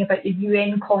thinking about the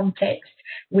UN context,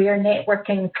 where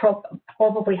networking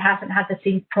probably hasn't had the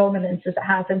same prominence as it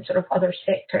has in sort of other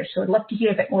sectors? So I'd love to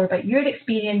hear a bit more about your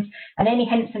experience and any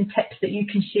hints and tips that you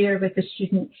can share with the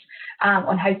students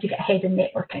on how to get ahead in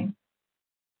networking.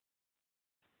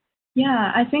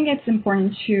 Yeah, I think it's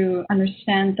important to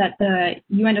understand that the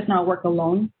UN does not work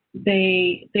alone.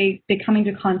 They come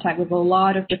into contact with a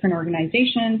lot of different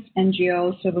organizations,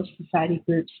 NGOs, civil society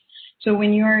groups. So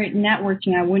when you're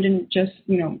networking, I wouldn't just,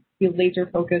 be laser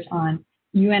focused on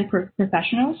UN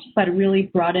professionals, but really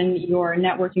broaden your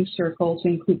networking circle to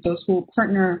include those who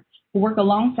work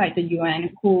alongside the UN,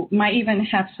 who might even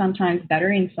have sometimes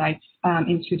better insights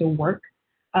into the work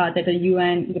that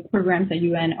the programs that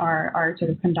UN are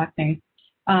sort of conducting.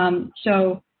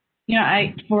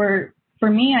 For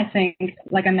me, I think,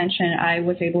 like I mentioned, I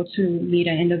was able to meet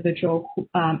an individual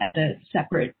at a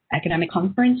separate academic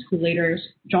conference who later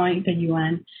joined the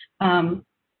UN.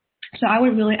 So I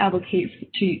would really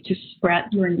advocate to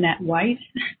spread your net wide,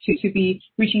 to be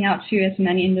reaching out to as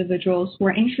many individuals who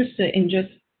are interested in just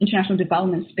international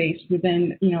development space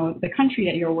within, the country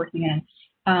that you're working in.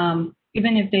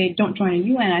 Even if they don't join a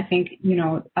UN, I think,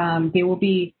 they will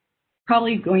be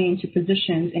probably going into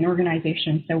positions in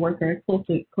organizations that work very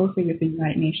closely with the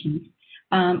United Nations.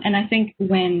 And I think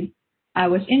when I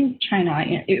was in China,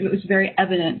 it was very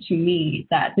evident to me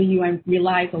that the UN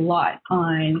relies a lot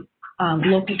on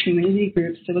local community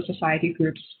groups, civil society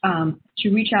groups, to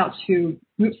reach out to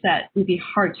groups that would be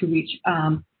hard to reach,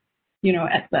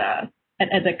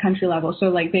 at the country level. So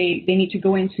like they need to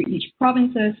go into each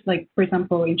provinces. Like, for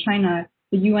example, in China,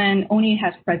 the UN only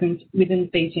has presence within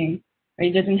Beijing.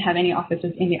 Right? It doesn't have any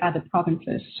offices in the other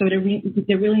provinces. So they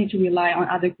really need to rely on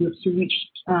other groups to reach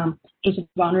those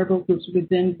vulnerable groups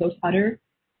within those other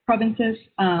provinces.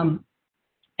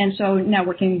 And so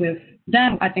networking with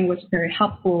them, I think, was very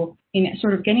helpful in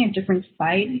sort of getting a different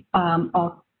side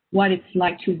of what it's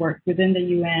like to work within the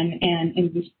UN and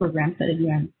in these programs that the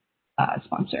UN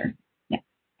sponsor. Yeah.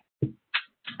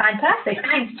 Fantastic.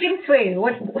 Thanks. Jing Sui,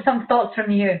 what some thoughts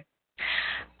from you?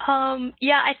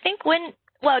 I think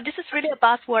this is really a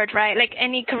buzzword, right? Like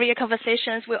any career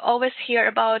conversations, we always hear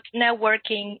about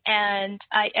networking. And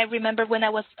I remember when I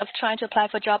was trying to apply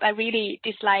for a job, I really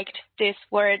disliked this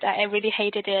word. I really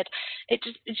hated it. It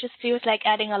just feels like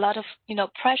adding a lot of,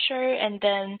 pressure, and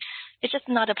then it's just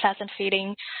not a pleasant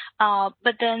feeling.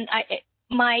 But then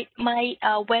my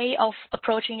way of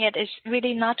approaching it is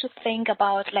really not to think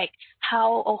about like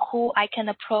how or who I can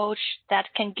approach that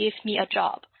can give me a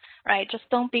job. Right, just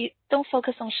don't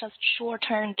focus on just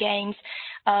short-term gains.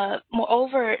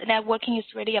 Moreover, networking is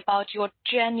really about your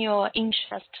genuine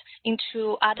interest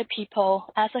into other people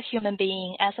as a human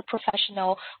being, as a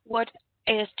professional. What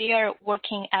is their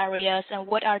working areas, and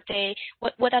what are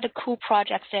the cool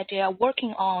projects that they are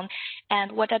working on,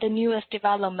 and what are the newest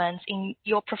developments in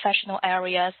your professional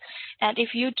areas. And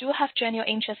if you do have genuine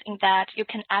interest in that, you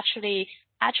can actually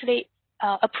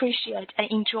appreciate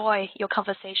and enjoy your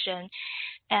conversation.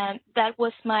 And that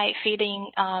was my feeling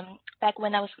back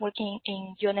when I was working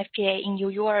in UNFPA in New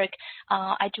York.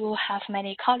 I do have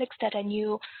many colleagues that I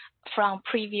knew from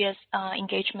previous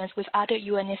engagements with other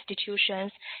UN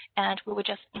institutions, and we would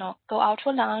just go out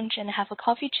for lunch and have a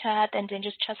coffee chat, and then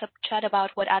just chat about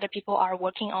what other people are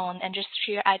working on and just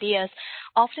share ideas.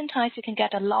 Oftentimes you can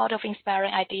get a lot of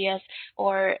inspiring ideas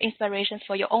or inspirations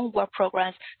for your own work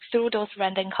programs through those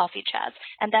random coffee chats,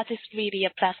 and that is really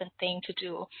a pleasant thing to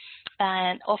do.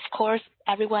 And of course,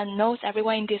 everyone knows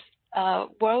everyone in this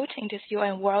world, in this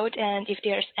UN world, and if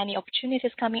there's any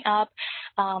opportunities coming up,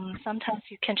 sometimes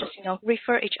you can just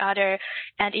refer each other.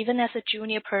 And even as a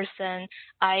junior person,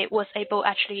 I was able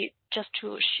actually just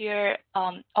to share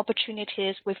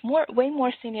opportunities with way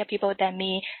more senior people than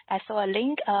me. I saw a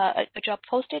link, a job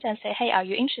posted, and say, hey, are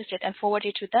you interested? And forward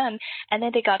it to them, and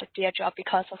then they got their job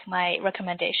because of my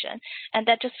recommendation, and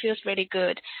that just feels really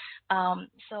good.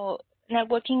 So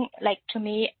networking, like, to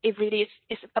me, it really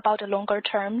is about a longer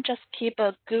term. Just keep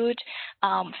a good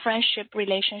friendship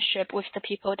relationship with the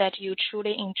people that you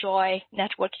truly enjoy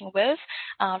networking with,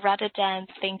 rather than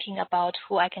thinking about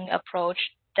who I can approach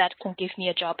that can give me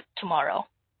a job tomorrow.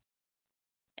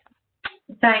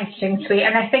 Thanks, Jing Sui.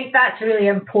 And I think that's really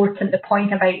important, the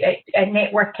point about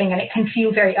networking, and it can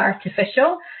feel very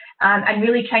artificial. and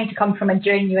really trying to come from a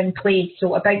genuine place.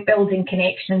 So about building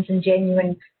connections and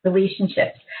genuine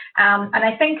relationships. And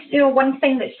I think, one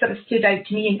thing that sort of stood out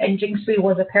to me in Jingsui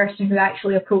was a person who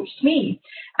actually approached me.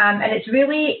 And it's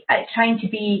really trying to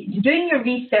be doing your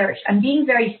research and being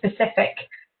very specific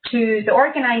to the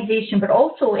organisation, but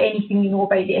also anything you know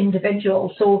about the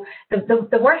individual. So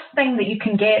the worst thing that you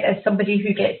can get is somebody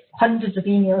who gets hundreds of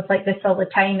emails like this all the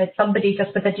time. Is somebody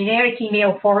just with a generic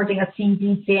email forwarding a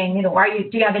CV saying,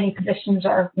 do you have any positions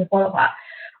or blah, blah, blah.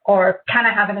 Or can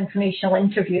I have an informational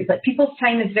interview? But people's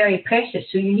time is very precious,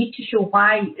 so you need to show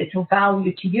why it's of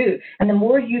value to you. And the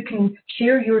more you can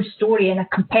share your story and a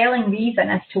compelling reason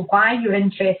as to why you're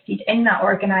interested in that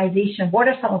organisation, what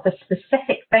are some of the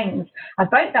specific things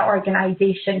about that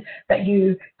organisation that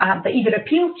you that either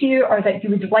appeal to you or that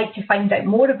you would like to find out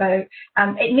more about,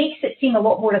 it makes it seem a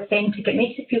lot more authentic. It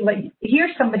makes it feel like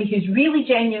here's somebody who's really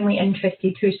genuinely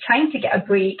interested, who's trying to get a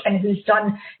break and who's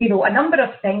done, a number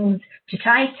of things to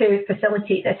try to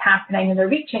facilitate this happening, and they're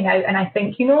reaching out, and I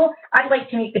think, I'd like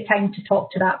to make the time to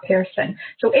talk to that person.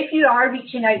 So if you are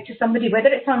reaching out to somebody, whether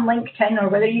it's on LinkedIn or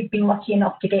whether you've been lucky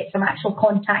enough to get some actual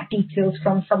contact details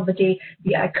from somebody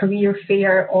via a career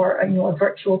fair or a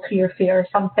virtual career fair or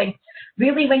something,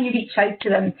 really when you reach out to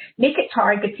them, make it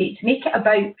targeted, make it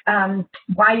about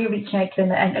why you're reaching out to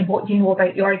them and what you know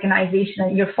about the organisation,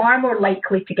 and you're far more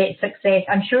likely to get success.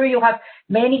 I'm sure you'll have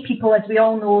many people, as we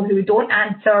all know, who don't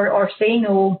answer or say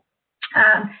no,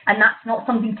 and that's not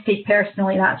something to take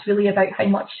personally. That's really about how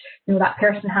much that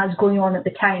person has going on at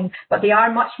the time. But they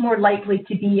are much more likely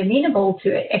to be amenable to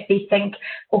it if they think,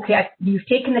 okay, you've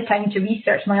taken the time to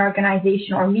research my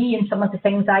organisation or me and some of the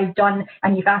things I've done,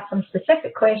 and you've asked some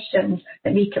specific questions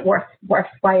that make it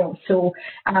worthwhile. So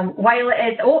while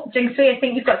it is, Jingsui, I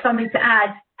think you've got something to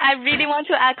add. I really want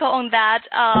to echo on that,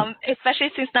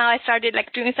 especially since now I started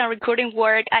doing some recruiting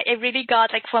work. I really got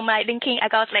from my LinkedIn, I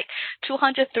got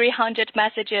 200, 300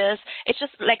 messages. It's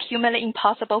just humanly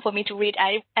impossible for me to read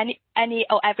any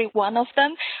or every one of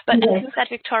them. But I think that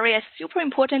Victoria, is super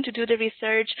important to do the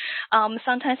research.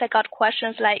 Sometimes I got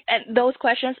questions and those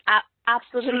questions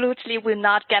absolutely will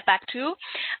not get back to.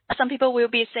 Some people will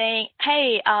be saying,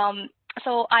 hey,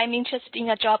 so I'm interested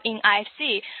in a job in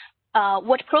IFC.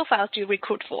 What profiles do you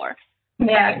recruit for?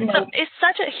 Yeah, So it's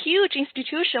such a huge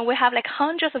institution. We have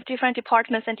hundreds of different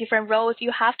departments and different roles.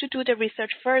 You have to do the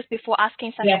research first before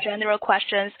asking such general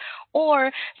questions.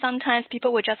 Or sometimes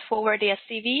people will just forward their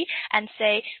CV and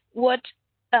say, what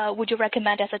would you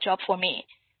recommend as a job for me?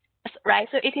 Right,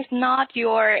 so it is not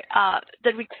your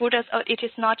the recruiters, or it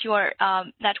is not your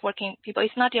networking people.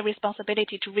 It's not your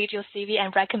responsibility to read your CV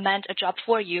and recommend a job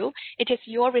for you. It is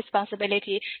your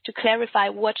responsibility to clarify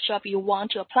what job you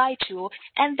want to apply to,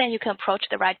 and then you can approach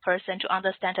the right person to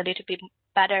understand a little bit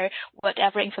better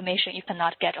whatever information you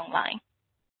cannot get online.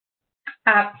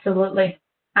 Absolutely.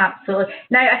 Absolutely.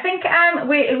 Now, I think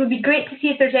it would be great to see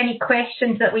if there's any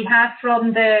questions that we have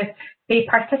from the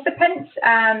participants.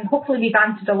 Hopefully we've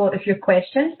answered a lot of your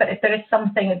questions, but if there is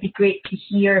something, it'd be great to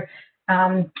hear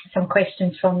some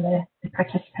questions from the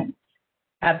participants.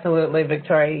 Absolutely,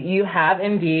 Victoria. You have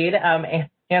indeed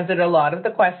answered a lot of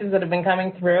the questions that have been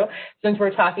coming through. Since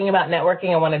we're talking about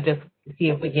networking, I want to just see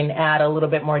if we can add a little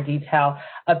bit more detail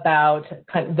about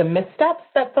kind of the missteps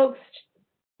that folks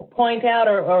point out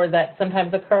or that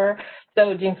sometimes occur.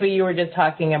 So, Jingsui, you were just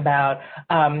talking about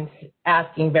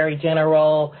asking very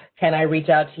general, can I reach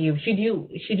out to you? Should you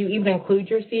even include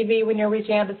your CV when you're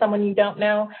reaching out to someone you don't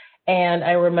know? And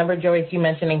I remember, Joyce, you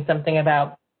mentioning something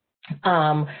about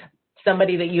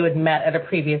somebody that you had met at a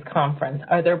previous conference.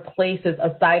 Are there places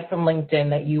aside from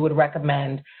LinkedIn that you would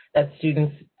recommend that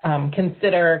students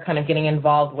consider kind of getting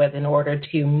involved with in order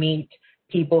to meet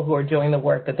people who are doing the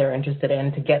work that they're interested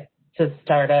in to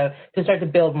start to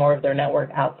build more of their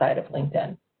network outside of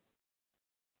LinkedIn?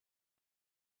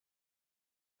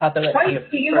 Joyce,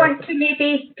 do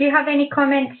you have any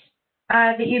comments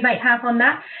that you might have on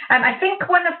that? I think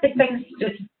one of the things,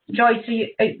 Joyce,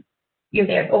 you're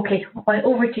there. Okay,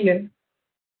 over to you.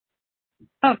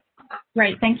 Oh,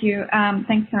 right. Thank you.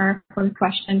 Thanks, Sarah, for the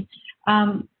question.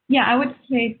 I would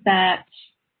say that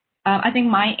I think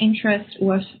my interest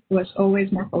was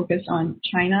always more focused on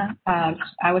China.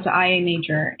 I was an IA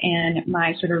major, and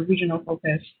my sort of regional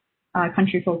focus,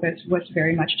 country focus, was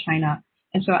very much China.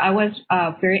 And so I was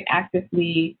very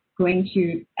actively going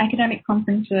to academic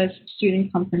conferences,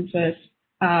 student conferences,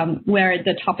 where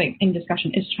the topic in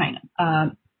discussion is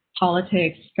China,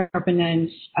 politics,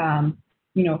 governance,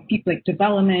 people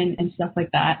development and stuff like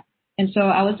that. And so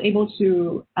I was able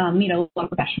to meet a lot of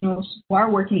professionals who are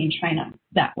working in China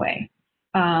that way.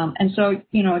 And so,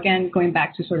 again, going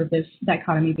back to sort of this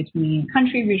dichotomy between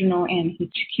country, regional, and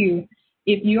HQ,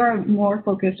 if you are more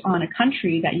focused on a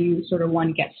country that you sort of want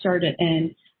to get started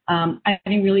in, I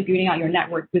think really building out your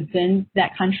network within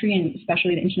that country, and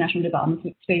especially the international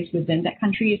development space within that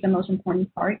country, is the most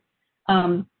important part.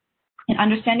 And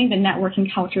understanding the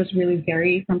networking cultures really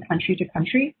vary from country to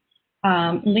country.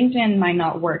 LinkedIn might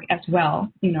not work as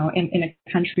well, in a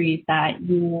country that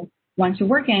you want to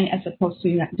work in as opposed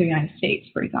to the United States,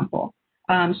 for example.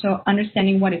 So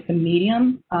understanding what is the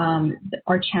medium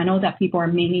or channel that people are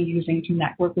mainly using to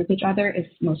network with each other is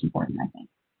most important, I think.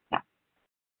 Yeah.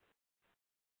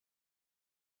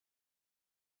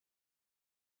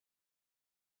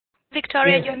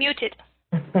 Victoria, you're muted.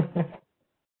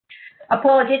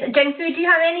 Apologies. Jingsu, do you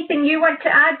have anything you want to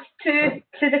add to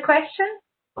the question?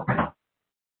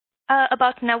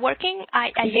 About networking,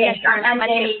 I think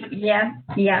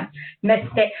yes,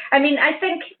 missed it. I mean, I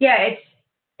think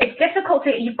it's difficult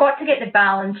you've got to get the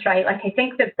balance right. Like, I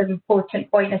think that the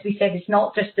important point, as we said, is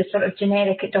not just the sort of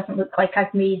generic, it doesn't look like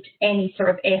I've made any sort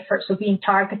of effort, so being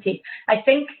targeted. I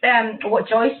think what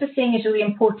Joyce was saying is really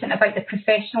important about the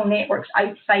professional networks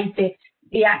outside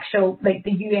the actual, like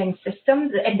the UN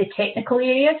systems in the technical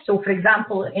area. So, for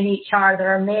example, in HR,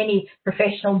 there are many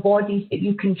professional bodies that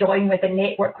you can join with and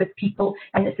network with people,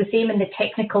 and it's the same in the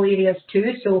technical areas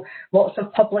too. So, lots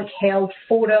of public health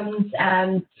forums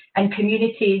and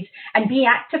communities, and be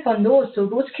active on those. So,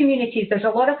 those communities, there's a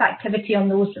lot of activity on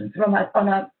those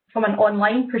from an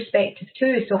online perspective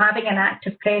too. So having an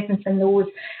active presence in those,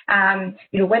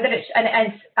 whether it's, and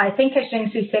as I think as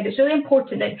Jingsu said, it's really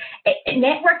important that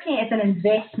networking is an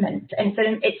investment, and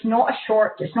it's not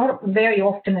very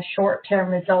often a short-term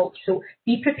result. So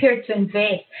be prepared to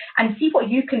invest and see what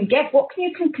you can give, what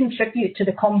you can contribute to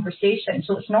the conversation.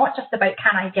 So it's not just about,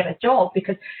 can I get a job?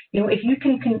 Because, if you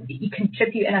can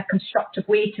contribute in a constructive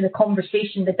way to the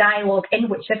conversation, the dialogue in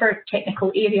whichever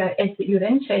technical area it is that you're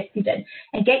interested in,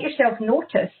 and get yourself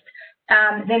noticed,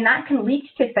 then that can lead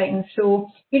to things. So,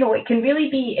 it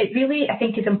really, I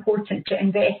think, is important to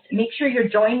invest. Make sure you're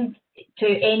joined to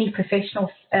any professional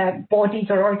bodies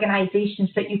or organisations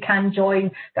that you can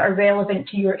join that are relevant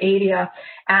to your area.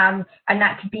 And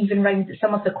that could be even around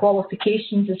some of the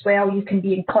qualifications as well. You can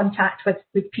be in contact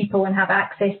with people and have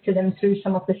access to them through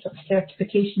some of the sort of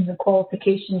certifications and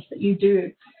qualifications that you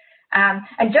do.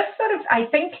 And just sort of, I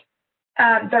think,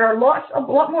 there are a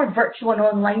lot more virtual and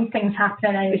online things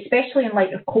happening now, especially in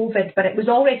light of COVID, but it was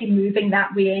already moving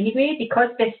that way anyway, because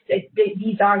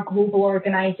these are global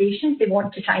organisations. They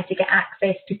want to try to get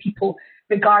access to people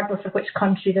regardless of which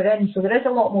country they're in. So there is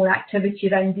a lot more activity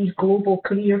around these global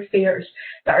career fairs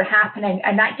that are happening,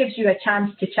 and that gives you a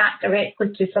chance to chat directly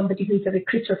to somebody who's a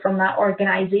recruiter from that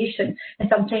organisation, and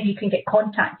sometimes you can get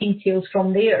contact details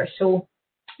from there. So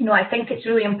I think it's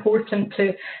really important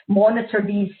to monitor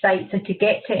these sites and to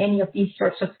get to any of these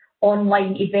sorts of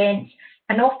online events.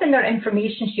 And often they're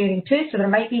information sharing too. So there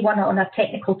might be one on a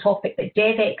technical topic that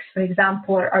DevEx, for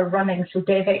example, are running. So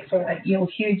DevEx are,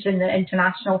 huge in the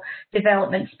international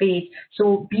development space.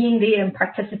 So being there and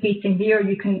participating there,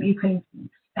 you can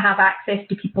have access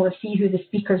to people to see who the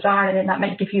speakers are, and then that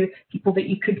might give you people that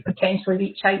you could potentially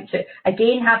reach out to.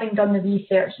 Again, having done the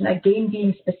research, and again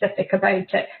being specific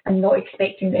about it and not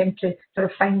expecting them to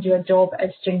sort of find you a job,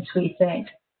 as Jingsu said.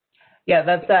 Yeah,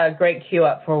 that's a great cue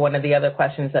up for one of the other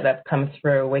questions that have come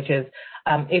through, which is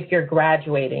if you're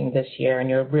graduating this year and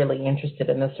you're really interested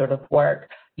in this sort of work,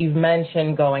 you've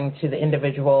mentioned going to the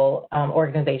individual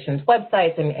organizations'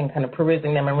 websites and kind of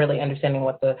perusing them and really understanding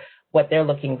what they're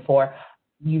looking for.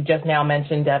 You just now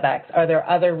mentioned DevEx. Are there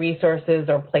other resources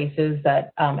or places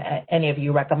that any of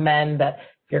you recommend that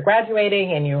if you're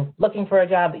graduating and you're looking for a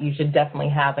job that you should definitely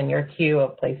have in your queue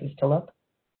of places to look?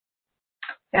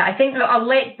 Yeah, I think I'll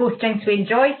let both Jingsu and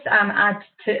Joyce add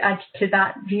to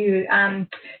that view.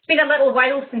 It's been a little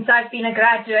while since I've been a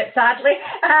graduate, sadly,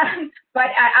 but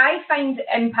I find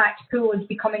Impact Pool is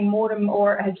becoming more and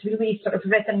more, has really sort of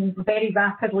risen very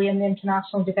rapidly in the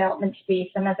international development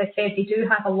space. And as I said, they do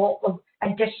have a lot of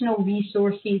additional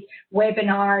resources,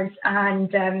 webinars,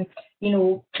 and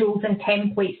tools and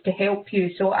templates to help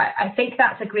you. So I think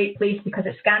that's a great place because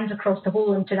it scans across the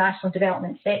whole international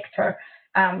development sector.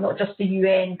 Not just the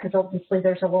UN, because obviously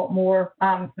there's a lot more.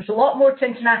 There's a lot more to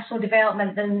international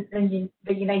development than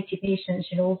the United Nations,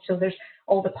 So there's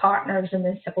all the partners and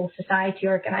the civil society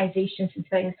organisations and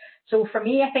things. So for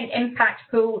me, I think Impact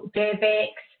Pool, DevEx,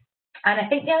 and I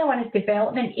think the other one is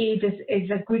Development Aid is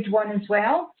a good one as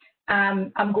well.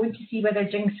 I'm going to see whether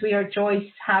Jingsu or Joyce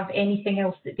have anything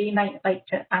else that they might like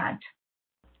to add.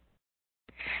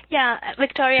 Yeah,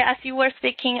 Victoria, as you were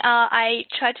speaking, I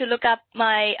tried to look up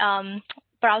my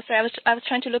browser. I was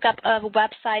trying to look up a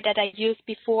website that I used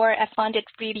before. I found it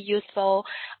really useful.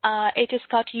 It is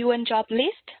called UN Job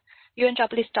List,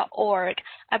 unjoblist.org.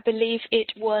 I believe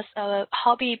it was a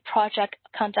hobby project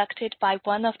conducted by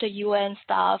one of the UN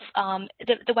staff.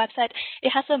 The website,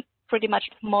 it has a pretty much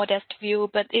modest view,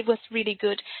 but it was really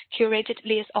good curated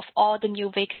list of all the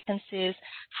new vacancies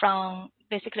from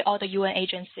basically all the UN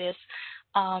agencies.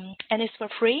 And it's for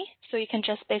free, so you can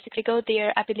just basically go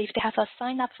there. I believe they have a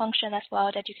sign-up function as well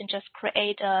that you can just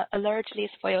create an alert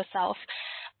list for yourself.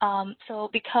 So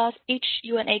because each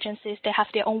UN agencies, they have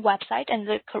their own website and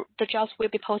the jobs will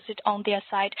be posted on their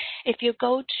site. If you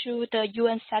go to the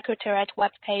UN Secretariat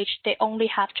webpage, they only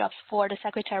have jobs for the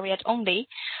Secretariat only.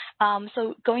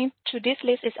 So going to this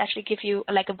list is actually give you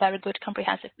like a very good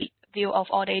comprehensive view of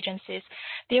all the agencies.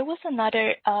 There was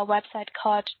another website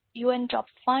called UN Job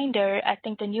Finder. I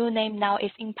think the new name now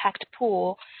is Impact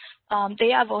Pool.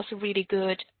 They are also really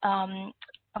good.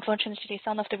 Unfortunately,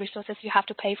 some of the resources you have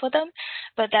to pay for them,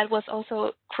 but that was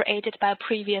also created by a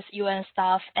previous UN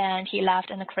staff, and he left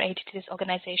and created this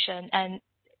organization, and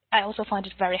I also found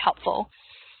it very helpful.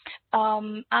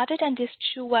 Other than these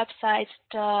two websites,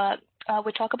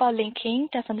 we talk about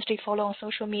LinkedIn. Definitely follow on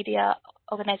social media.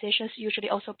 Organizations usually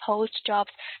also post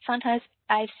jobs. Sometimes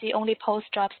I see only post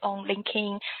jobs on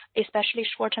LinkedIn, especially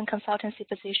short-term consultancy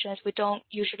positions. We don't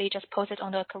usually just post it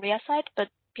on the career site, but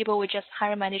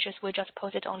hiring managers will just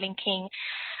post it on LinkedIn.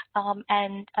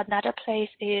 And another place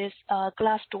is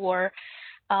Glassdoor.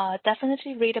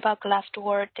 Definitely read about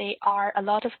Glassdoor. There are a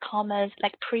lot of comments,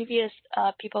 like previous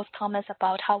people's comments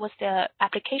about how was the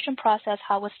application process,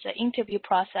 how was the interview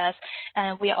process,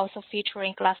 and we are also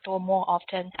featuring Glassdoor more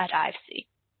often at IFC.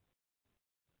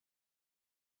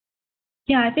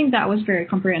 Yeah, I think that was very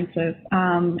comprehensive.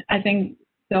 I think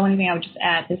the only thing I would just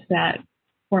add is that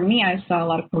for me, I saw a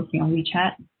lot of posting on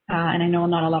WeChat, and I know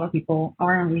not a lot of people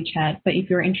are on WeChat, but if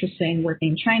you're interested in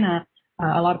working in China,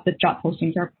 a lot of the job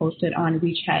postings are posted on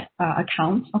WeChat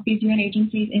accounts of these UN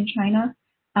agencies in China.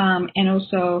 And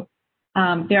also,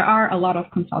 there are a lot of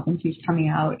consultancies coming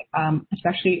out,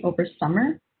 especially over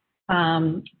summer.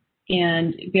 And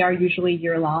they are usually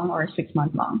year-long or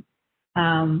 6-month long.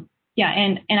 And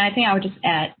I think I would just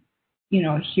add,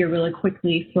 here really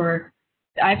quickly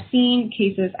I've seen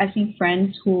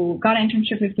friends who got an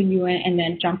internship with the UN and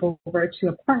then jump over to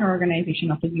a partner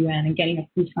organization of the UN and getting a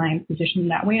full-time position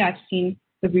that way. I've seen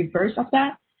the reverse of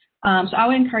that. So I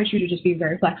would encourage you to just be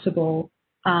very flexible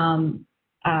when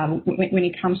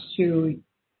it comes to,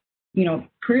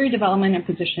 career development and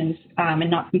positions and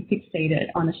not be fixated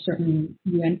on a certain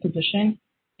UN position.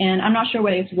 And I'm not sure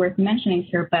whether it's worth mentioning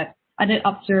here, but I did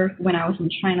observe when I was in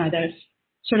China, there's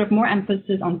sort of more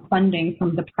emphasis on funding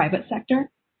from the private sector,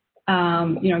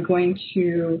 going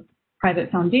to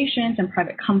private foundations and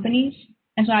private companies.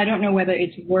 And so I don't know whether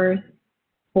it's worth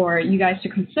for you guys to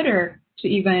consider to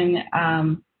even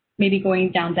maybe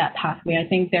going down that pathway. I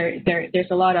think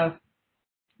there's a lot of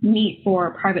need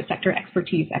for private sector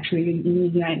expertise actually in the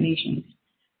United Nations,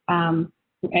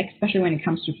 especially when it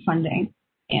comes to funding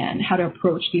and how to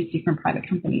approach these different private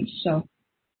companies. So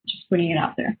just putting it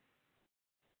out there.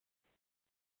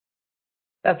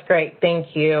 That's great.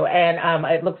 Thank you. And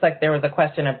it looks like there was a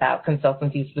question about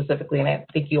consultancy specifically, and I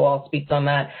think you all speak on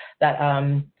that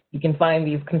you can find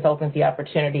these consultancy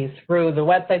opportunities through the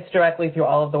websites directly, through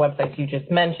all of the websites you just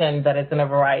mentioned, that it's in a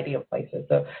variety of places.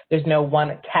 So there's no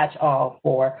one catch-all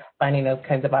for finding those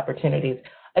kinds of opportunities.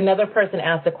 Another person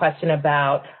asked a question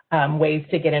about ways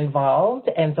to get involved,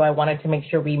 and so I wanted to make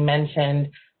sure we mentioned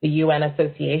the UN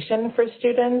Association for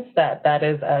Students. That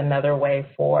is another way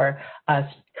for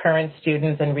current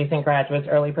students and recent graduates,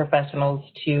 early professionals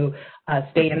to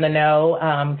stay in the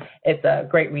know. It's a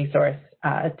great resource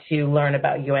to learn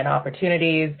about UN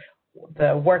opportunities,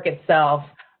 the work itself,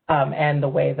 and the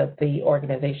way that the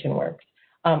organization works.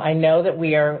 I know that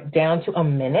we are down to a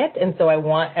minute, and so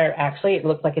it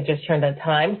looks like it just turned on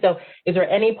time. So is there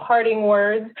any parting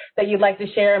words that you'd like to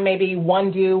share? Maybe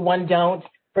one do, one don't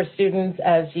for students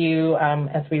as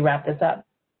we wrap this up?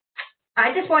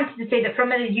 I just wanted to say that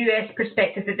from a US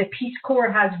perspective, that the Peace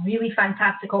Corps has really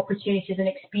fantastic opportunities and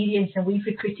experience, and we've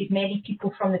recruited many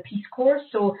people from the Peace Corps,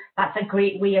 so that's a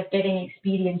great way of getting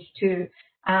experience too.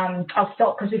 I'll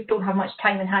stop because we don't have much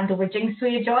time and hand over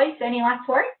Jingsu. Joyce, any last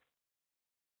word?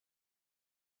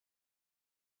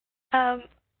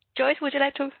 Joyce, would you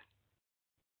like to?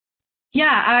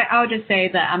 Yeah, I would just say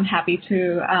that I'm happy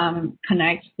to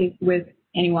connect with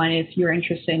anyone if you're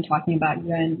interested in talking about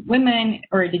UN Women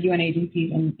or the UN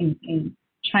agencies in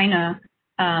China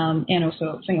and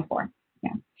also Singapore.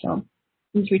 Yeah, so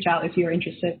please reach out if you're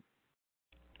interested.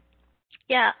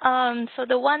 Yeah, so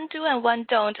the one do and one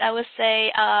don't, I would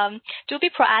say do be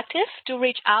proactive, do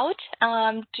reach out,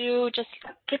 do just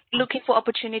keep looking for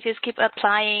opportunities, keep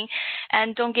applying,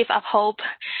 and don't give up hope.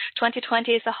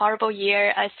 2020 is a horrible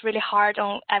year. It's really hard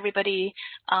on everybody,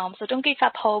 so don't give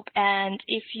up hope. And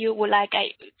if you would like,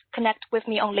 connect with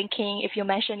me on LinkedIn. If you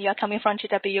mention you're coming from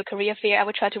GW Career Fair, I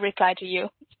will try to reply to you.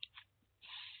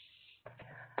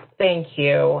 Thank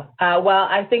you. Well,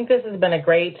 I think this has been a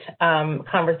great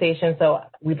conversation, so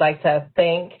we'd like to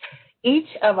thank each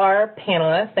of our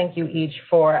panelists. Thank you each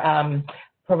for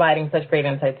providing such great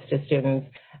insights to students.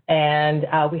 And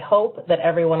we hope that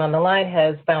everyone on the line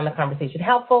has found the conversation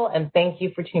helpful, and thank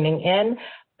you for tuning in.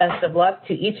 Best of luck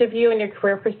to each of you in your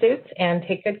career pursuits, and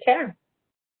take good care.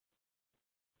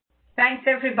 Thanks,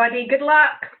 everybody. Good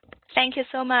luck. Thank you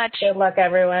so much. Good luck,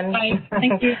 everyone. Bye.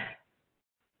 Thank you.